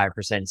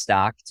 75%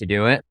 stock to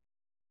do it.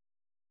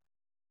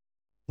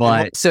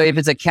 But so if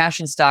it's a cash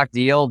and stock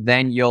deal,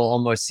 then you'll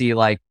almost see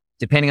like,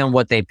 depending on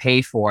what they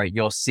pay for it,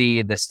 you'll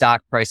see the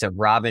stock price of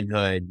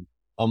Robinhood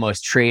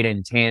almost trade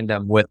in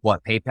tandem with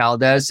what PayPal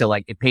does. So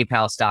like if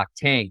PayPal stock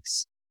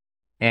tanks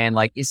and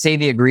like say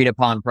the agreed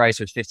upon price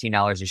was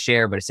 $15 a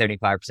share, but it's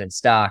 75%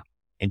 stock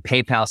and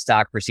PayPal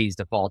stock proceeds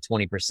to fall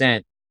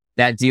 20%,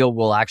 that deal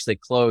will actually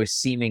close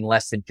seeming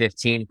less than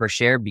 15 per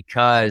share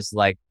because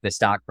like the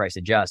stock price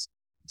adjusts.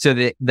 So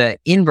the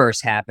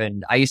inverse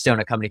happened. I used to own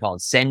a company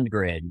called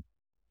SendGrid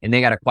and they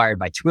got acquired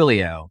by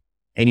Twilio.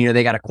 And,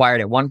 they got acquired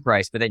at one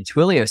price, but then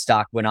Twilio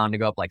stock went on to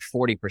go up like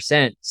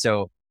 40%.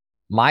 So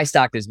my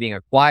stock that's being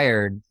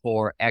acquired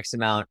for X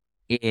amount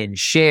in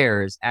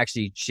shares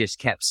actually just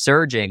kept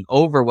surging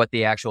over what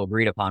the actual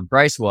agreed upon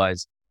price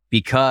was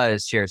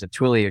because shares of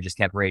Twilio just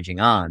kept raging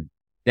on.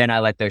 Then I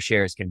let those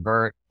shares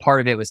convert.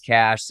 Part of it was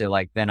cash. So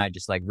like, then I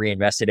just like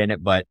reinvested in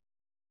it. But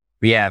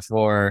yeah,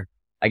 for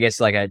I guess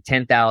like a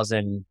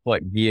 10,000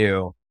 foot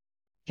view,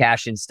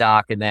 cash in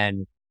stock. And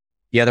then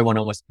the other one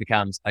almost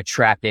becomes a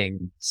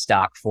tracking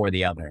stock for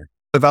the other.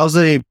 If I was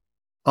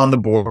on the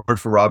board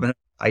for Robin,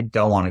 I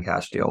don't want a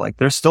cash deal. Like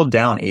they're still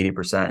down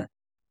 80%.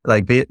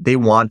 Like they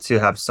want to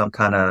have some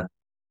kind of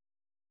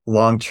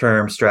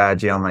long-term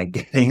strategy on like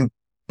getting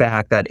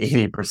back that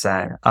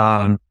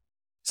 80%.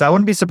 So I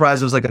wouldn't be surprised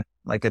if it was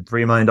like a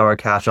 $3 million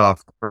cash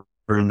off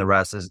and the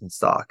rest is in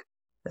stock.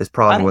 Is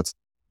probably what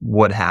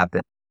would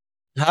happen.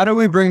 How do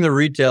we bring the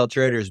retail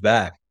traders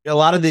back? A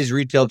lot of these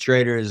retail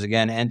traders,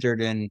 again,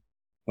 entered in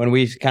when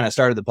we kind of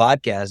started the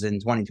podcast in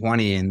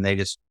 2020 and they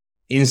just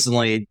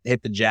instantly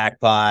hit the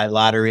jackpot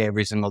lottery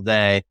every single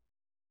day.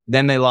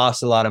 Then they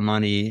lost a lot of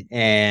money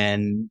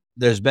and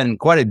there's been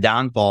quite a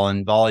downfall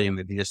in volume.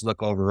 If you just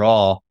look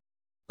overall,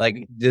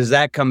 like, does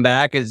that come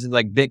back? Is it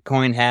like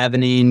Bitcoin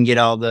halvening, get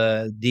all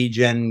the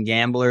degen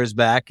gamblers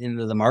back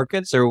into the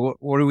markets, or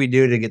what do we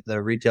do to get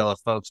the retail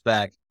folks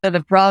back? So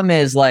the problem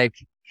is like,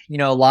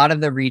 a lot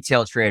of the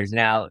retail traders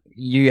now,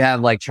 you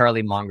have like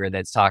Charlie Munger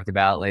that's talked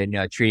about, like,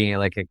 treating it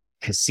like a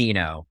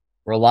casino,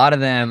 where a lot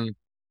of them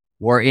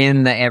were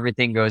in the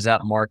everything goes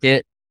up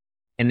market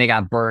and they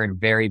got burned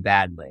very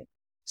badly.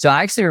 So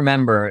I actually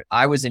remember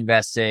I was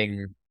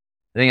investing,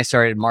 I think I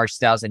started in March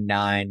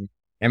 2009.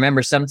 I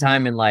remember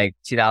sometime in like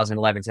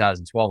 2011,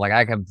 2012, like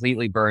I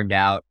completely burned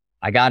out.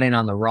 I got in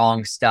on the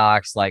wrong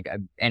stocks, like I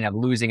ended up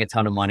losing a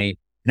ton of money.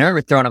 And I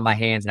remember throwing up my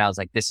hands and I was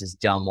like, this is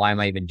dumb. Why am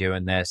I even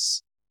doing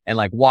this? And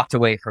like walked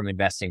away from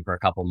investing for a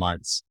couple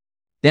months.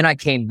 Then I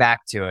came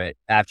back to it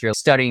after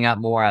studying up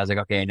more. I was like,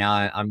 okay, now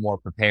I'm more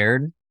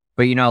prepared.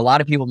 But, a lot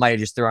of people might have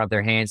just thrown up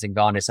their hands and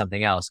gone to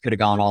something else. Could have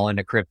gone all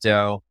into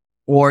crypto.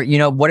 Or,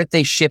 what if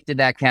they shifted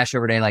that cash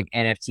over to like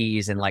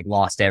NFTs and like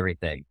lost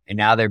everything? And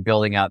now they're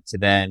building up to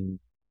then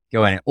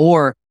go in it.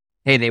 Or,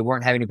 hey, they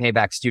weren't having to pay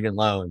back student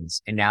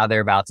loans and now they're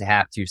about to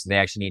have to. So they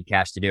actually need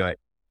cash to do it.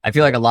 I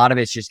feel like a lot of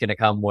it's just going to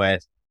come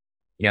with,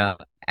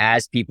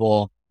 as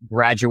people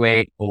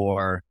graduate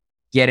or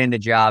get into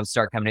jobs,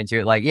 start coming into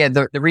it. Like, yeah,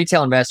 the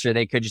retail investor,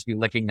 they could just be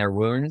licking their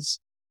wounds.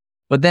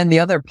 But then the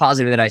other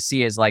positive that I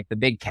see is like the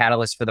big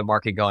catalyst for the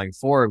market going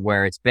forward,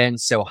 where it's been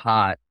so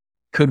hot.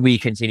 Could we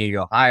continue to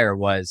go higher?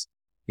 Was,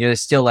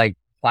 there's still like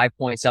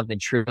 $5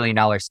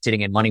 trillion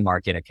sitting in money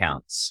market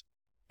accounts.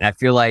 And I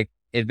feel like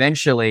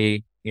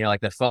eventually,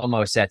 like the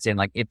FOMO sets in,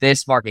 like if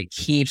this market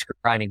keeps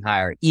grinding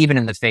higher, even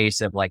in the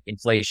face of like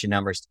inflation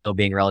numbers still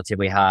being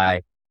relatively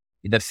high,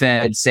 the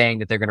Fed saying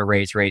that they're going to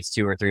raise rates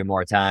 2 or 3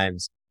 more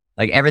times,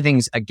 like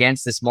everything's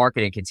against this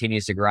market and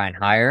continues to grind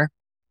higher.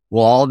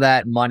 Well, all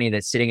that money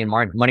that's sitting in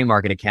money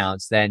market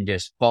accounts then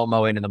just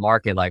FOMO into the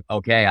market. Like,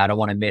 okay, I don't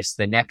want to miss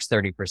the next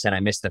 30%. I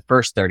missed the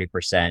first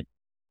 30%.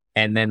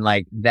 And then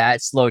like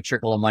that slow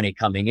trickle of money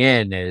coming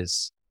in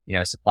is,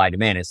 supply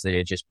demand. It's that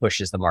it just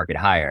pushes the market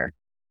higher.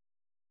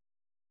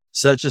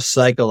 Such a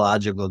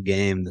psychological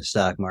game the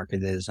stock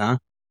market is, huh?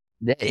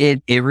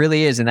 It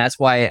really is. And that's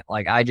why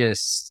like I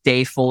just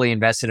stay fully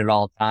invested at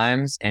all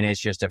times. And it's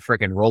just a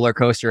freaking roller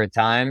coaster at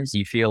times.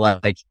 You feel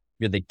like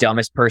you're the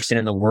dumbest person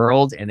in the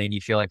world. And then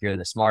you feel like you're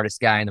the smartest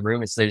guy in the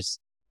room. It's there's,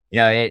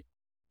 the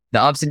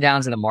ups and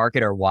downs in the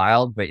market are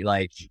wild, but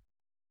like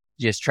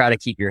just try to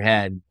keep your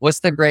head. What's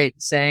the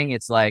great saying?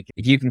 It's like,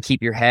 if you can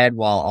keep your head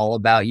while all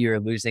about you are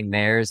losing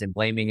theirs and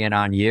blaming it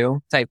on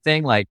you type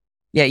thing. Like,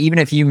 yeah, even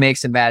if you make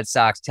some bad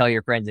stocks, tell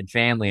your friends and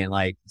family and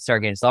like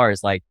start getting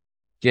stars. Like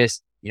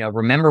just,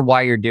 remember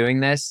why you're doing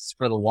this. It's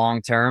for the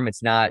long term.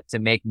 It's not to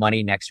make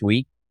money next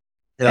week.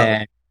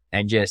 Yeah.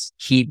 And just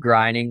keep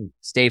grinding,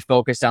 stay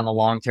focused on the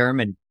long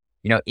term. And,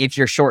 if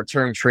your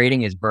short-term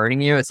trading is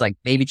burning you, it's like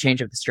maybe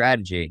change up the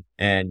strategy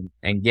and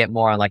get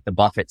more on like the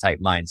Buffett type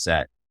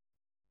mindset.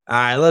 All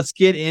right, let's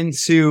get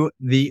into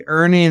the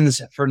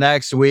earnings for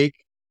next week.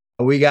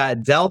 We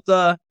got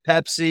Delta,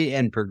 Pepsi,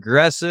 and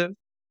Progressive.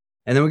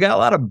 And then we got a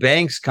lot of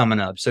banks coming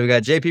up. So we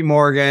got JP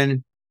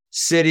Morgan,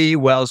 Citi,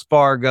 Wells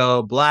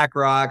Fargo,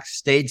 BlackRock,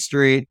 State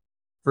Street.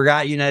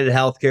 Forgot United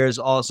Healthcare is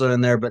also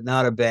in there, but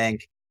not a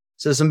bank.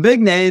 So some big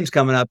names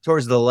coming up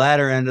towards the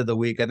latter end of the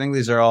week. I think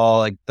these are all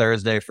like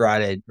Thursday,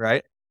 Friday,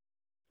 right?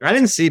 I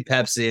didn't see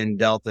Pepsi and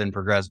Delta and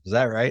Progressive. Is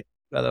that right,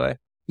 by the way?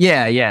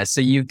 Yeah. So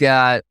you've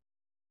got,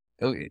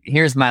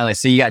 here's my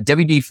list. So you got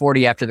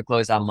WD-40 after the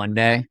close on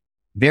Monday.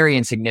 Very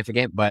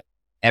insignificant, but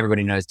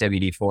everybody knows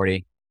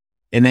WD-40.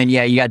 And then,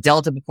 you got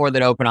Delta before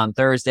that open on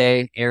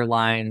Thursday.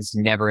 Airlines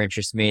never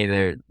interest me.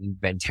 They've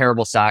been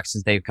terrible stocks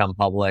since they've come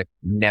public.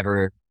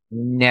 Never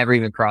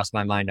even crossed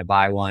my mind to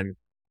buy one.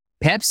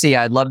 Pepsi,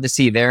 I'd love to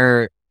see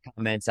their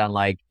comments on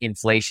like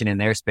inflation in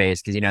their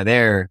space because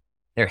they're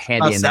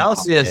handy in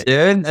Celsius,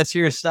 dude. That's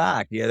your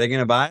stock. Yeah, they're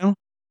gonna buy them.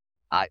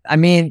 I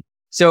mean,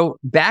 so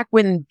back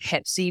when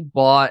Pepsi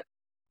bought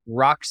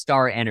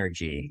Rockstar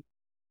Energy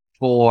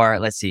for,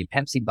 let's see,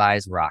 Pepsi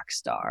buys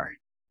Rockstar.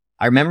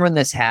 I remember when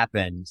this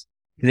happened.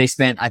 They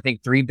spent, I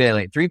think,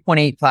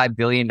 $3.85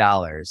 billion.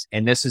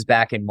 And this was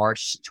back in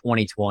March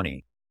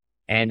 2020.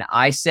 And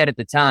I said at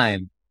the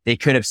time, they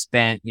could have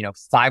spent,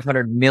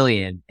 $500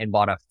 million and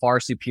bought a far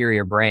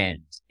superior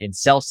brand in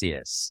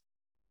Celsius.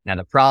 Now,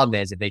 the problem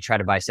is if they try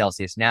to buy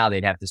Celsius now,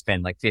 they'd have to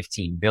spend like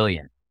 $15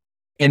 billion.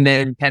 And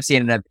then Pepsi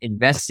ended up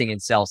investing in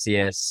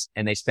Celsius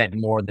and they spent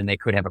more than they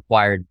could have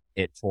acquired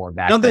it for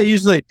back Don't then. they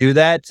usually do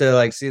that to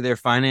like see their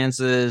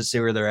finances, see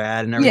where they're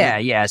at and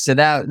everything? Yeah. So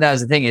that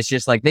was the thing. It's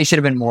just like they should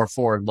have been more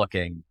forward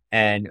looking.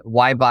 And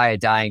why buy a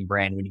dying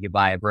brand when you could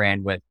buy a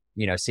brand with,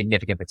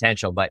 significant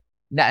potential? But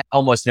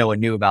almost no one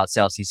knew about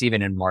Celsius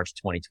even in March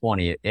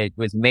 2020. It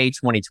was May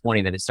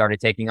 2020 that it started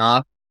taking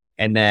off.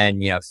 And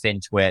then,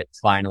 FinTwit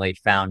finally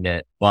found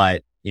it.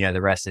 But,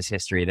 the rest is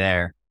history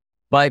there.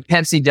 But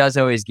Pepsi does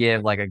always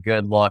give like a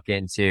good look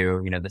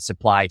into, the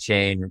supply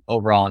chain,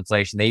 overall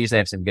inflation. They usually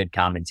have some good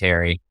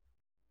commentary.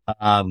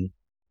 And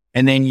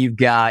then you've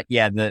got,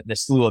 the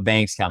slew of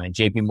banks coming,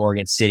 JP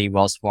Morgan, Citi,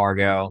 Wells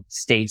Fargo,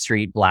 State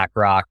Street,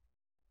 BlackRock.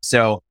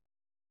 So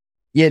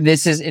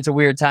it's a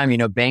weird time.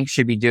 Banks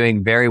should be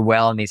doing very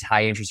well in these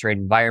high interest rate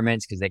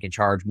environments because they can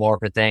charge more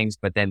for things,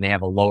 but then they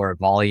have a lower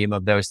volume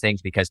of those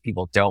things because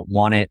people don't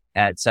want it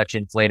at such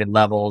inflated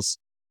levels.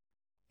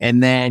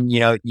 And then,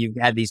 you've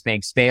had these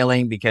banks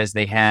failing because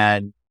they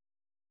had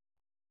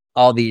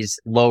all these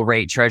low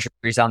rate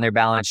treasuries on their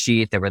balance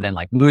sheet that were then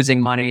like losing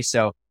money.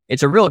 So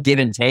it's a real give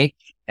and take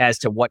as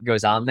to what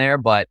goes on there.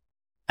 But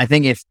I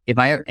think if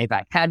I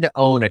had to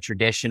own a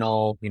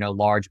traditional,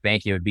 large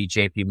bank, it would be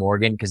JP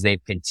Morgan because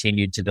they've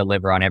continued to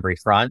deliver on every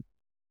front.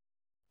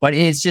 But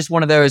it's just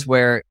one of those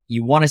where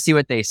you want to see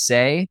what they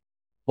say.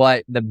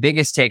 But the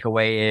biggest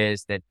takeaway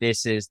is that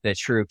this is the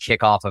true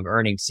kickoff of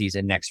earnings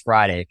season next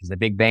Friday because the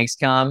big banks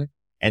come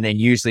and then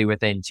usually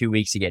within 2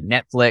 weeks you get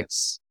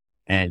Netflix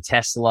and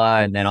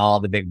Tesla and then all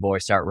the big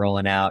boys start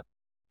rolling out.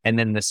 And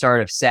then the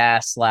start of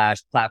SaaS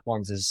 /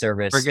 platforms as a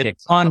service. It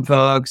gets fun,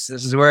 folks.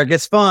 This is where it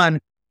gets fun.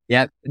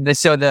 Yep.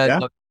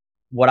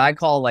 What I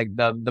call like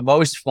the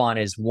most fun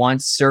is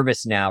once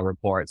ServiceNow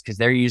reports because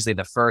they're usually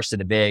the first of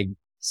the big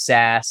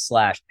SaaS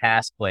 /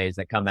 PaaS plays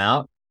that come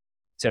out.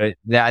 So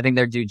I think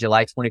they're due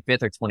July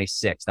 25th or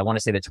 26th. I want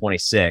to say the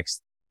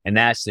 26th. And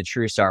that's the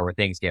true start where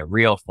things get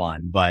real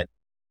fun. But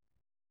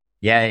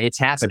it's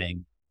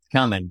happening. It's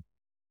coming.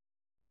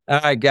 All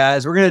right,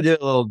 guys, we're going to do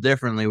it a little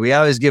differently. We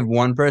always give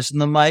one person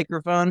the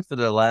microphone for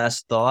their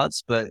last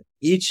thoughts, but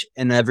each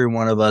and every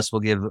one of us will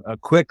give a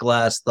quick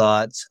last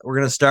thoughts. We're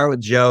going to start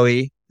with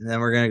Joey, and then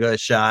we're going to go to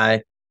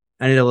Shy.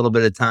 I need a little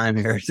bit of time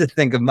here to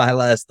think of my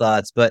last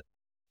thoughts, but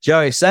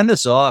Joey, send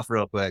us off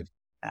real quick.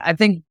 I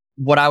think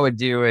what I would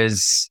do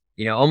is,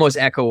 almost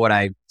echo what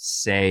I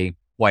say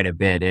quite a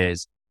bit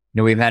is,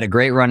 we've had a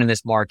great run in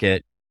this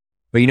market,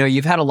 but,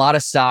 you've had a lot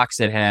of stocks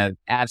that have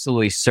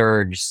absolutely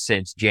surged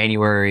since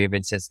January,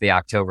 even since the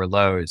October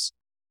lows.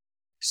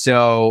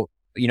 So,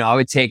 I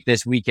would take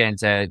this weekend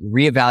to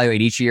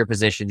reevaluate each of your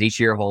positions, each of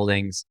your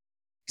holdings,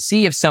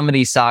 see if some of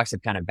these stocks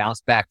have kind of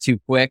bounced back too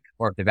quick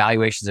or if the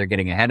valuations are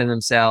getting ahead of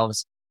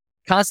themselves.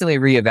 Constantly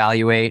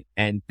reevaluate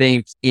and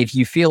think if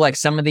you feel like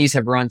some of these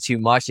have run too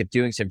much, if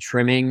doing some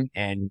trimming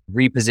and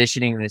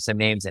repositioning into some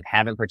names that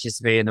haven't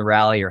participated in the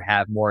rally or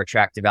have more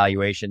attractive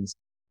valuations.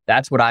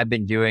 That's what I've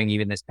been doing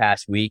even this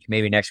past week.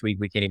 Maybe next week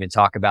we can even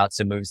talk about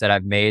some moves that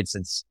I've made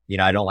since,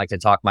 I don't like to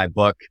talk my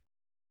book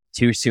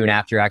too soon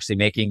after actually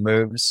making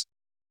moves.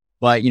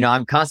 But,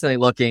 I'm constantly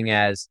looking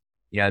as,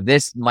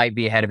 this might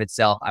be ahead of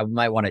itself. I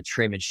might want to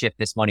trim and shift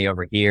this money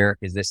over here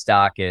because this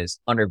stock is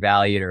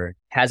undervalued or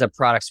has a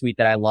product suite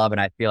that I love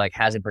and I feel like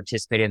hasn't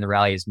participated in the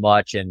rally as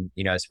much and,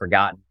 is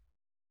forgotten.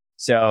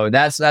 So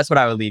that's what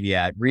I would leave you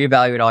at.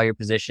 Reevaluate all your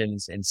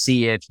positions and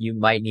see if you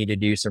might need to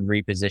do some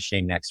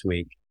repositioning next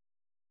week.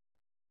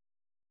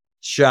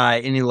 Shy,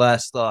 any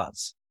last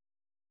thoughts?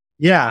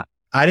 Yeah,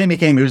 I didn't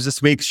make any moves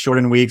this week,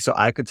 shortened week, so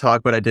I could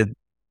talk what I did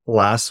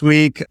last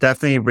week.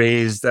 Definitely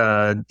raised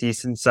a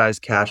decent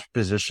sized cash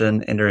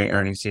position entering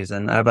earnings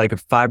season. I have like a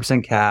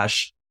 5%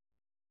 cash.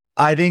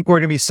 I think we're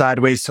going to be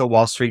sideways till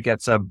Wall Street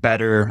gets a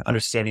better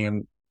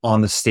understanding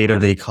on the state of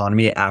the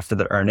economy after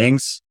the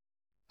earnings.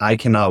 I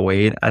cannot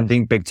wait. I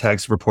think big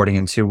tech's reporting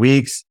in 2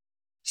 weeks.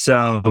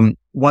 So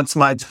once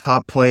my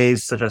top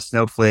plays such as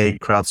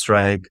Snowflake,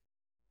 CrowdStrike,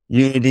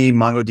 Unity,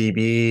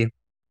 MongoDB,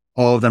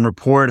 all of them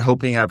report,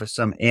 hoping I have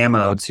some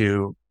ammo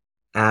to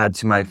add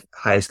to my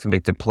highest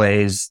convicted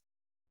plays.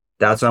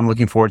 That's what I'm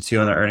looking forward to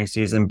in the earnings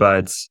season.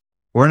 But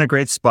we're in a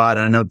great spot.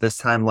 And I know this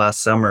time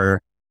last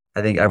summer,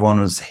 I think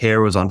everyone's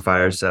hair was on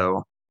fire.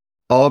 So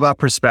all about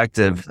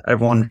perspective.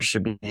 Everyone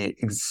should be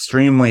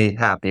extremely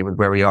happy with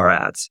where we are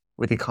at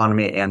with the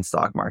economy and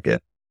stock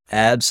market.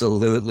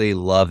 Absolutely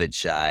love it,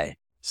 Shai.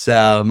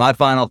 So my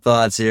final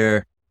thoughts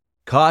here,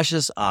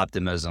 cautious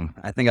optimism.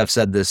 I think I've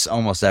said this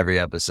almost every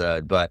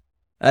episode, but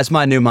that's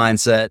my new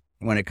mindset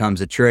when it comes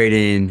to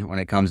trading, when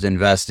it comes to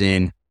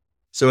investing.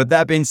 So with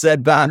that being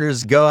said,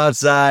 founders, go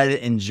outside,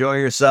 enjoy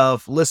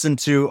yourself, listen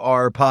to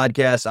our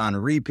podcast on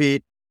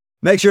repeat.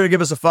 Make sure to give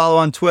us a follow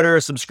on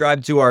Twitter,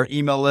 subscribe to our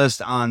email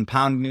list on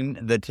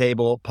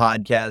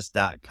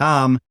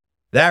poundingthetablepodcast.com.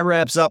 That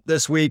wraps up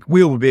this week.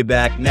 We will be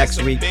back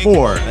next week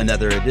for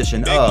another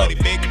edition of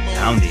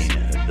Pounding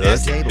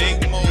the Table.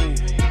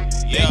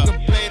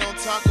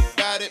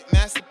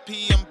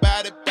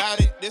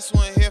 This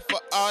one here for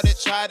all that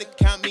try to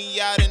count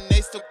me out and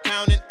they still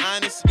counting.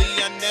 Honestly,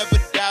 I never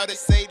doubt it.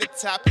 Say the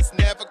top is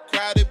never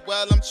crowded.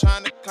 Well, I'm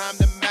trying to climb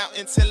the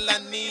mountain till I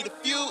need a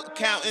few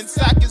accountants.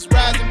 Stock is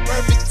rising,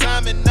 perfect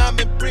timing. I'm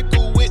in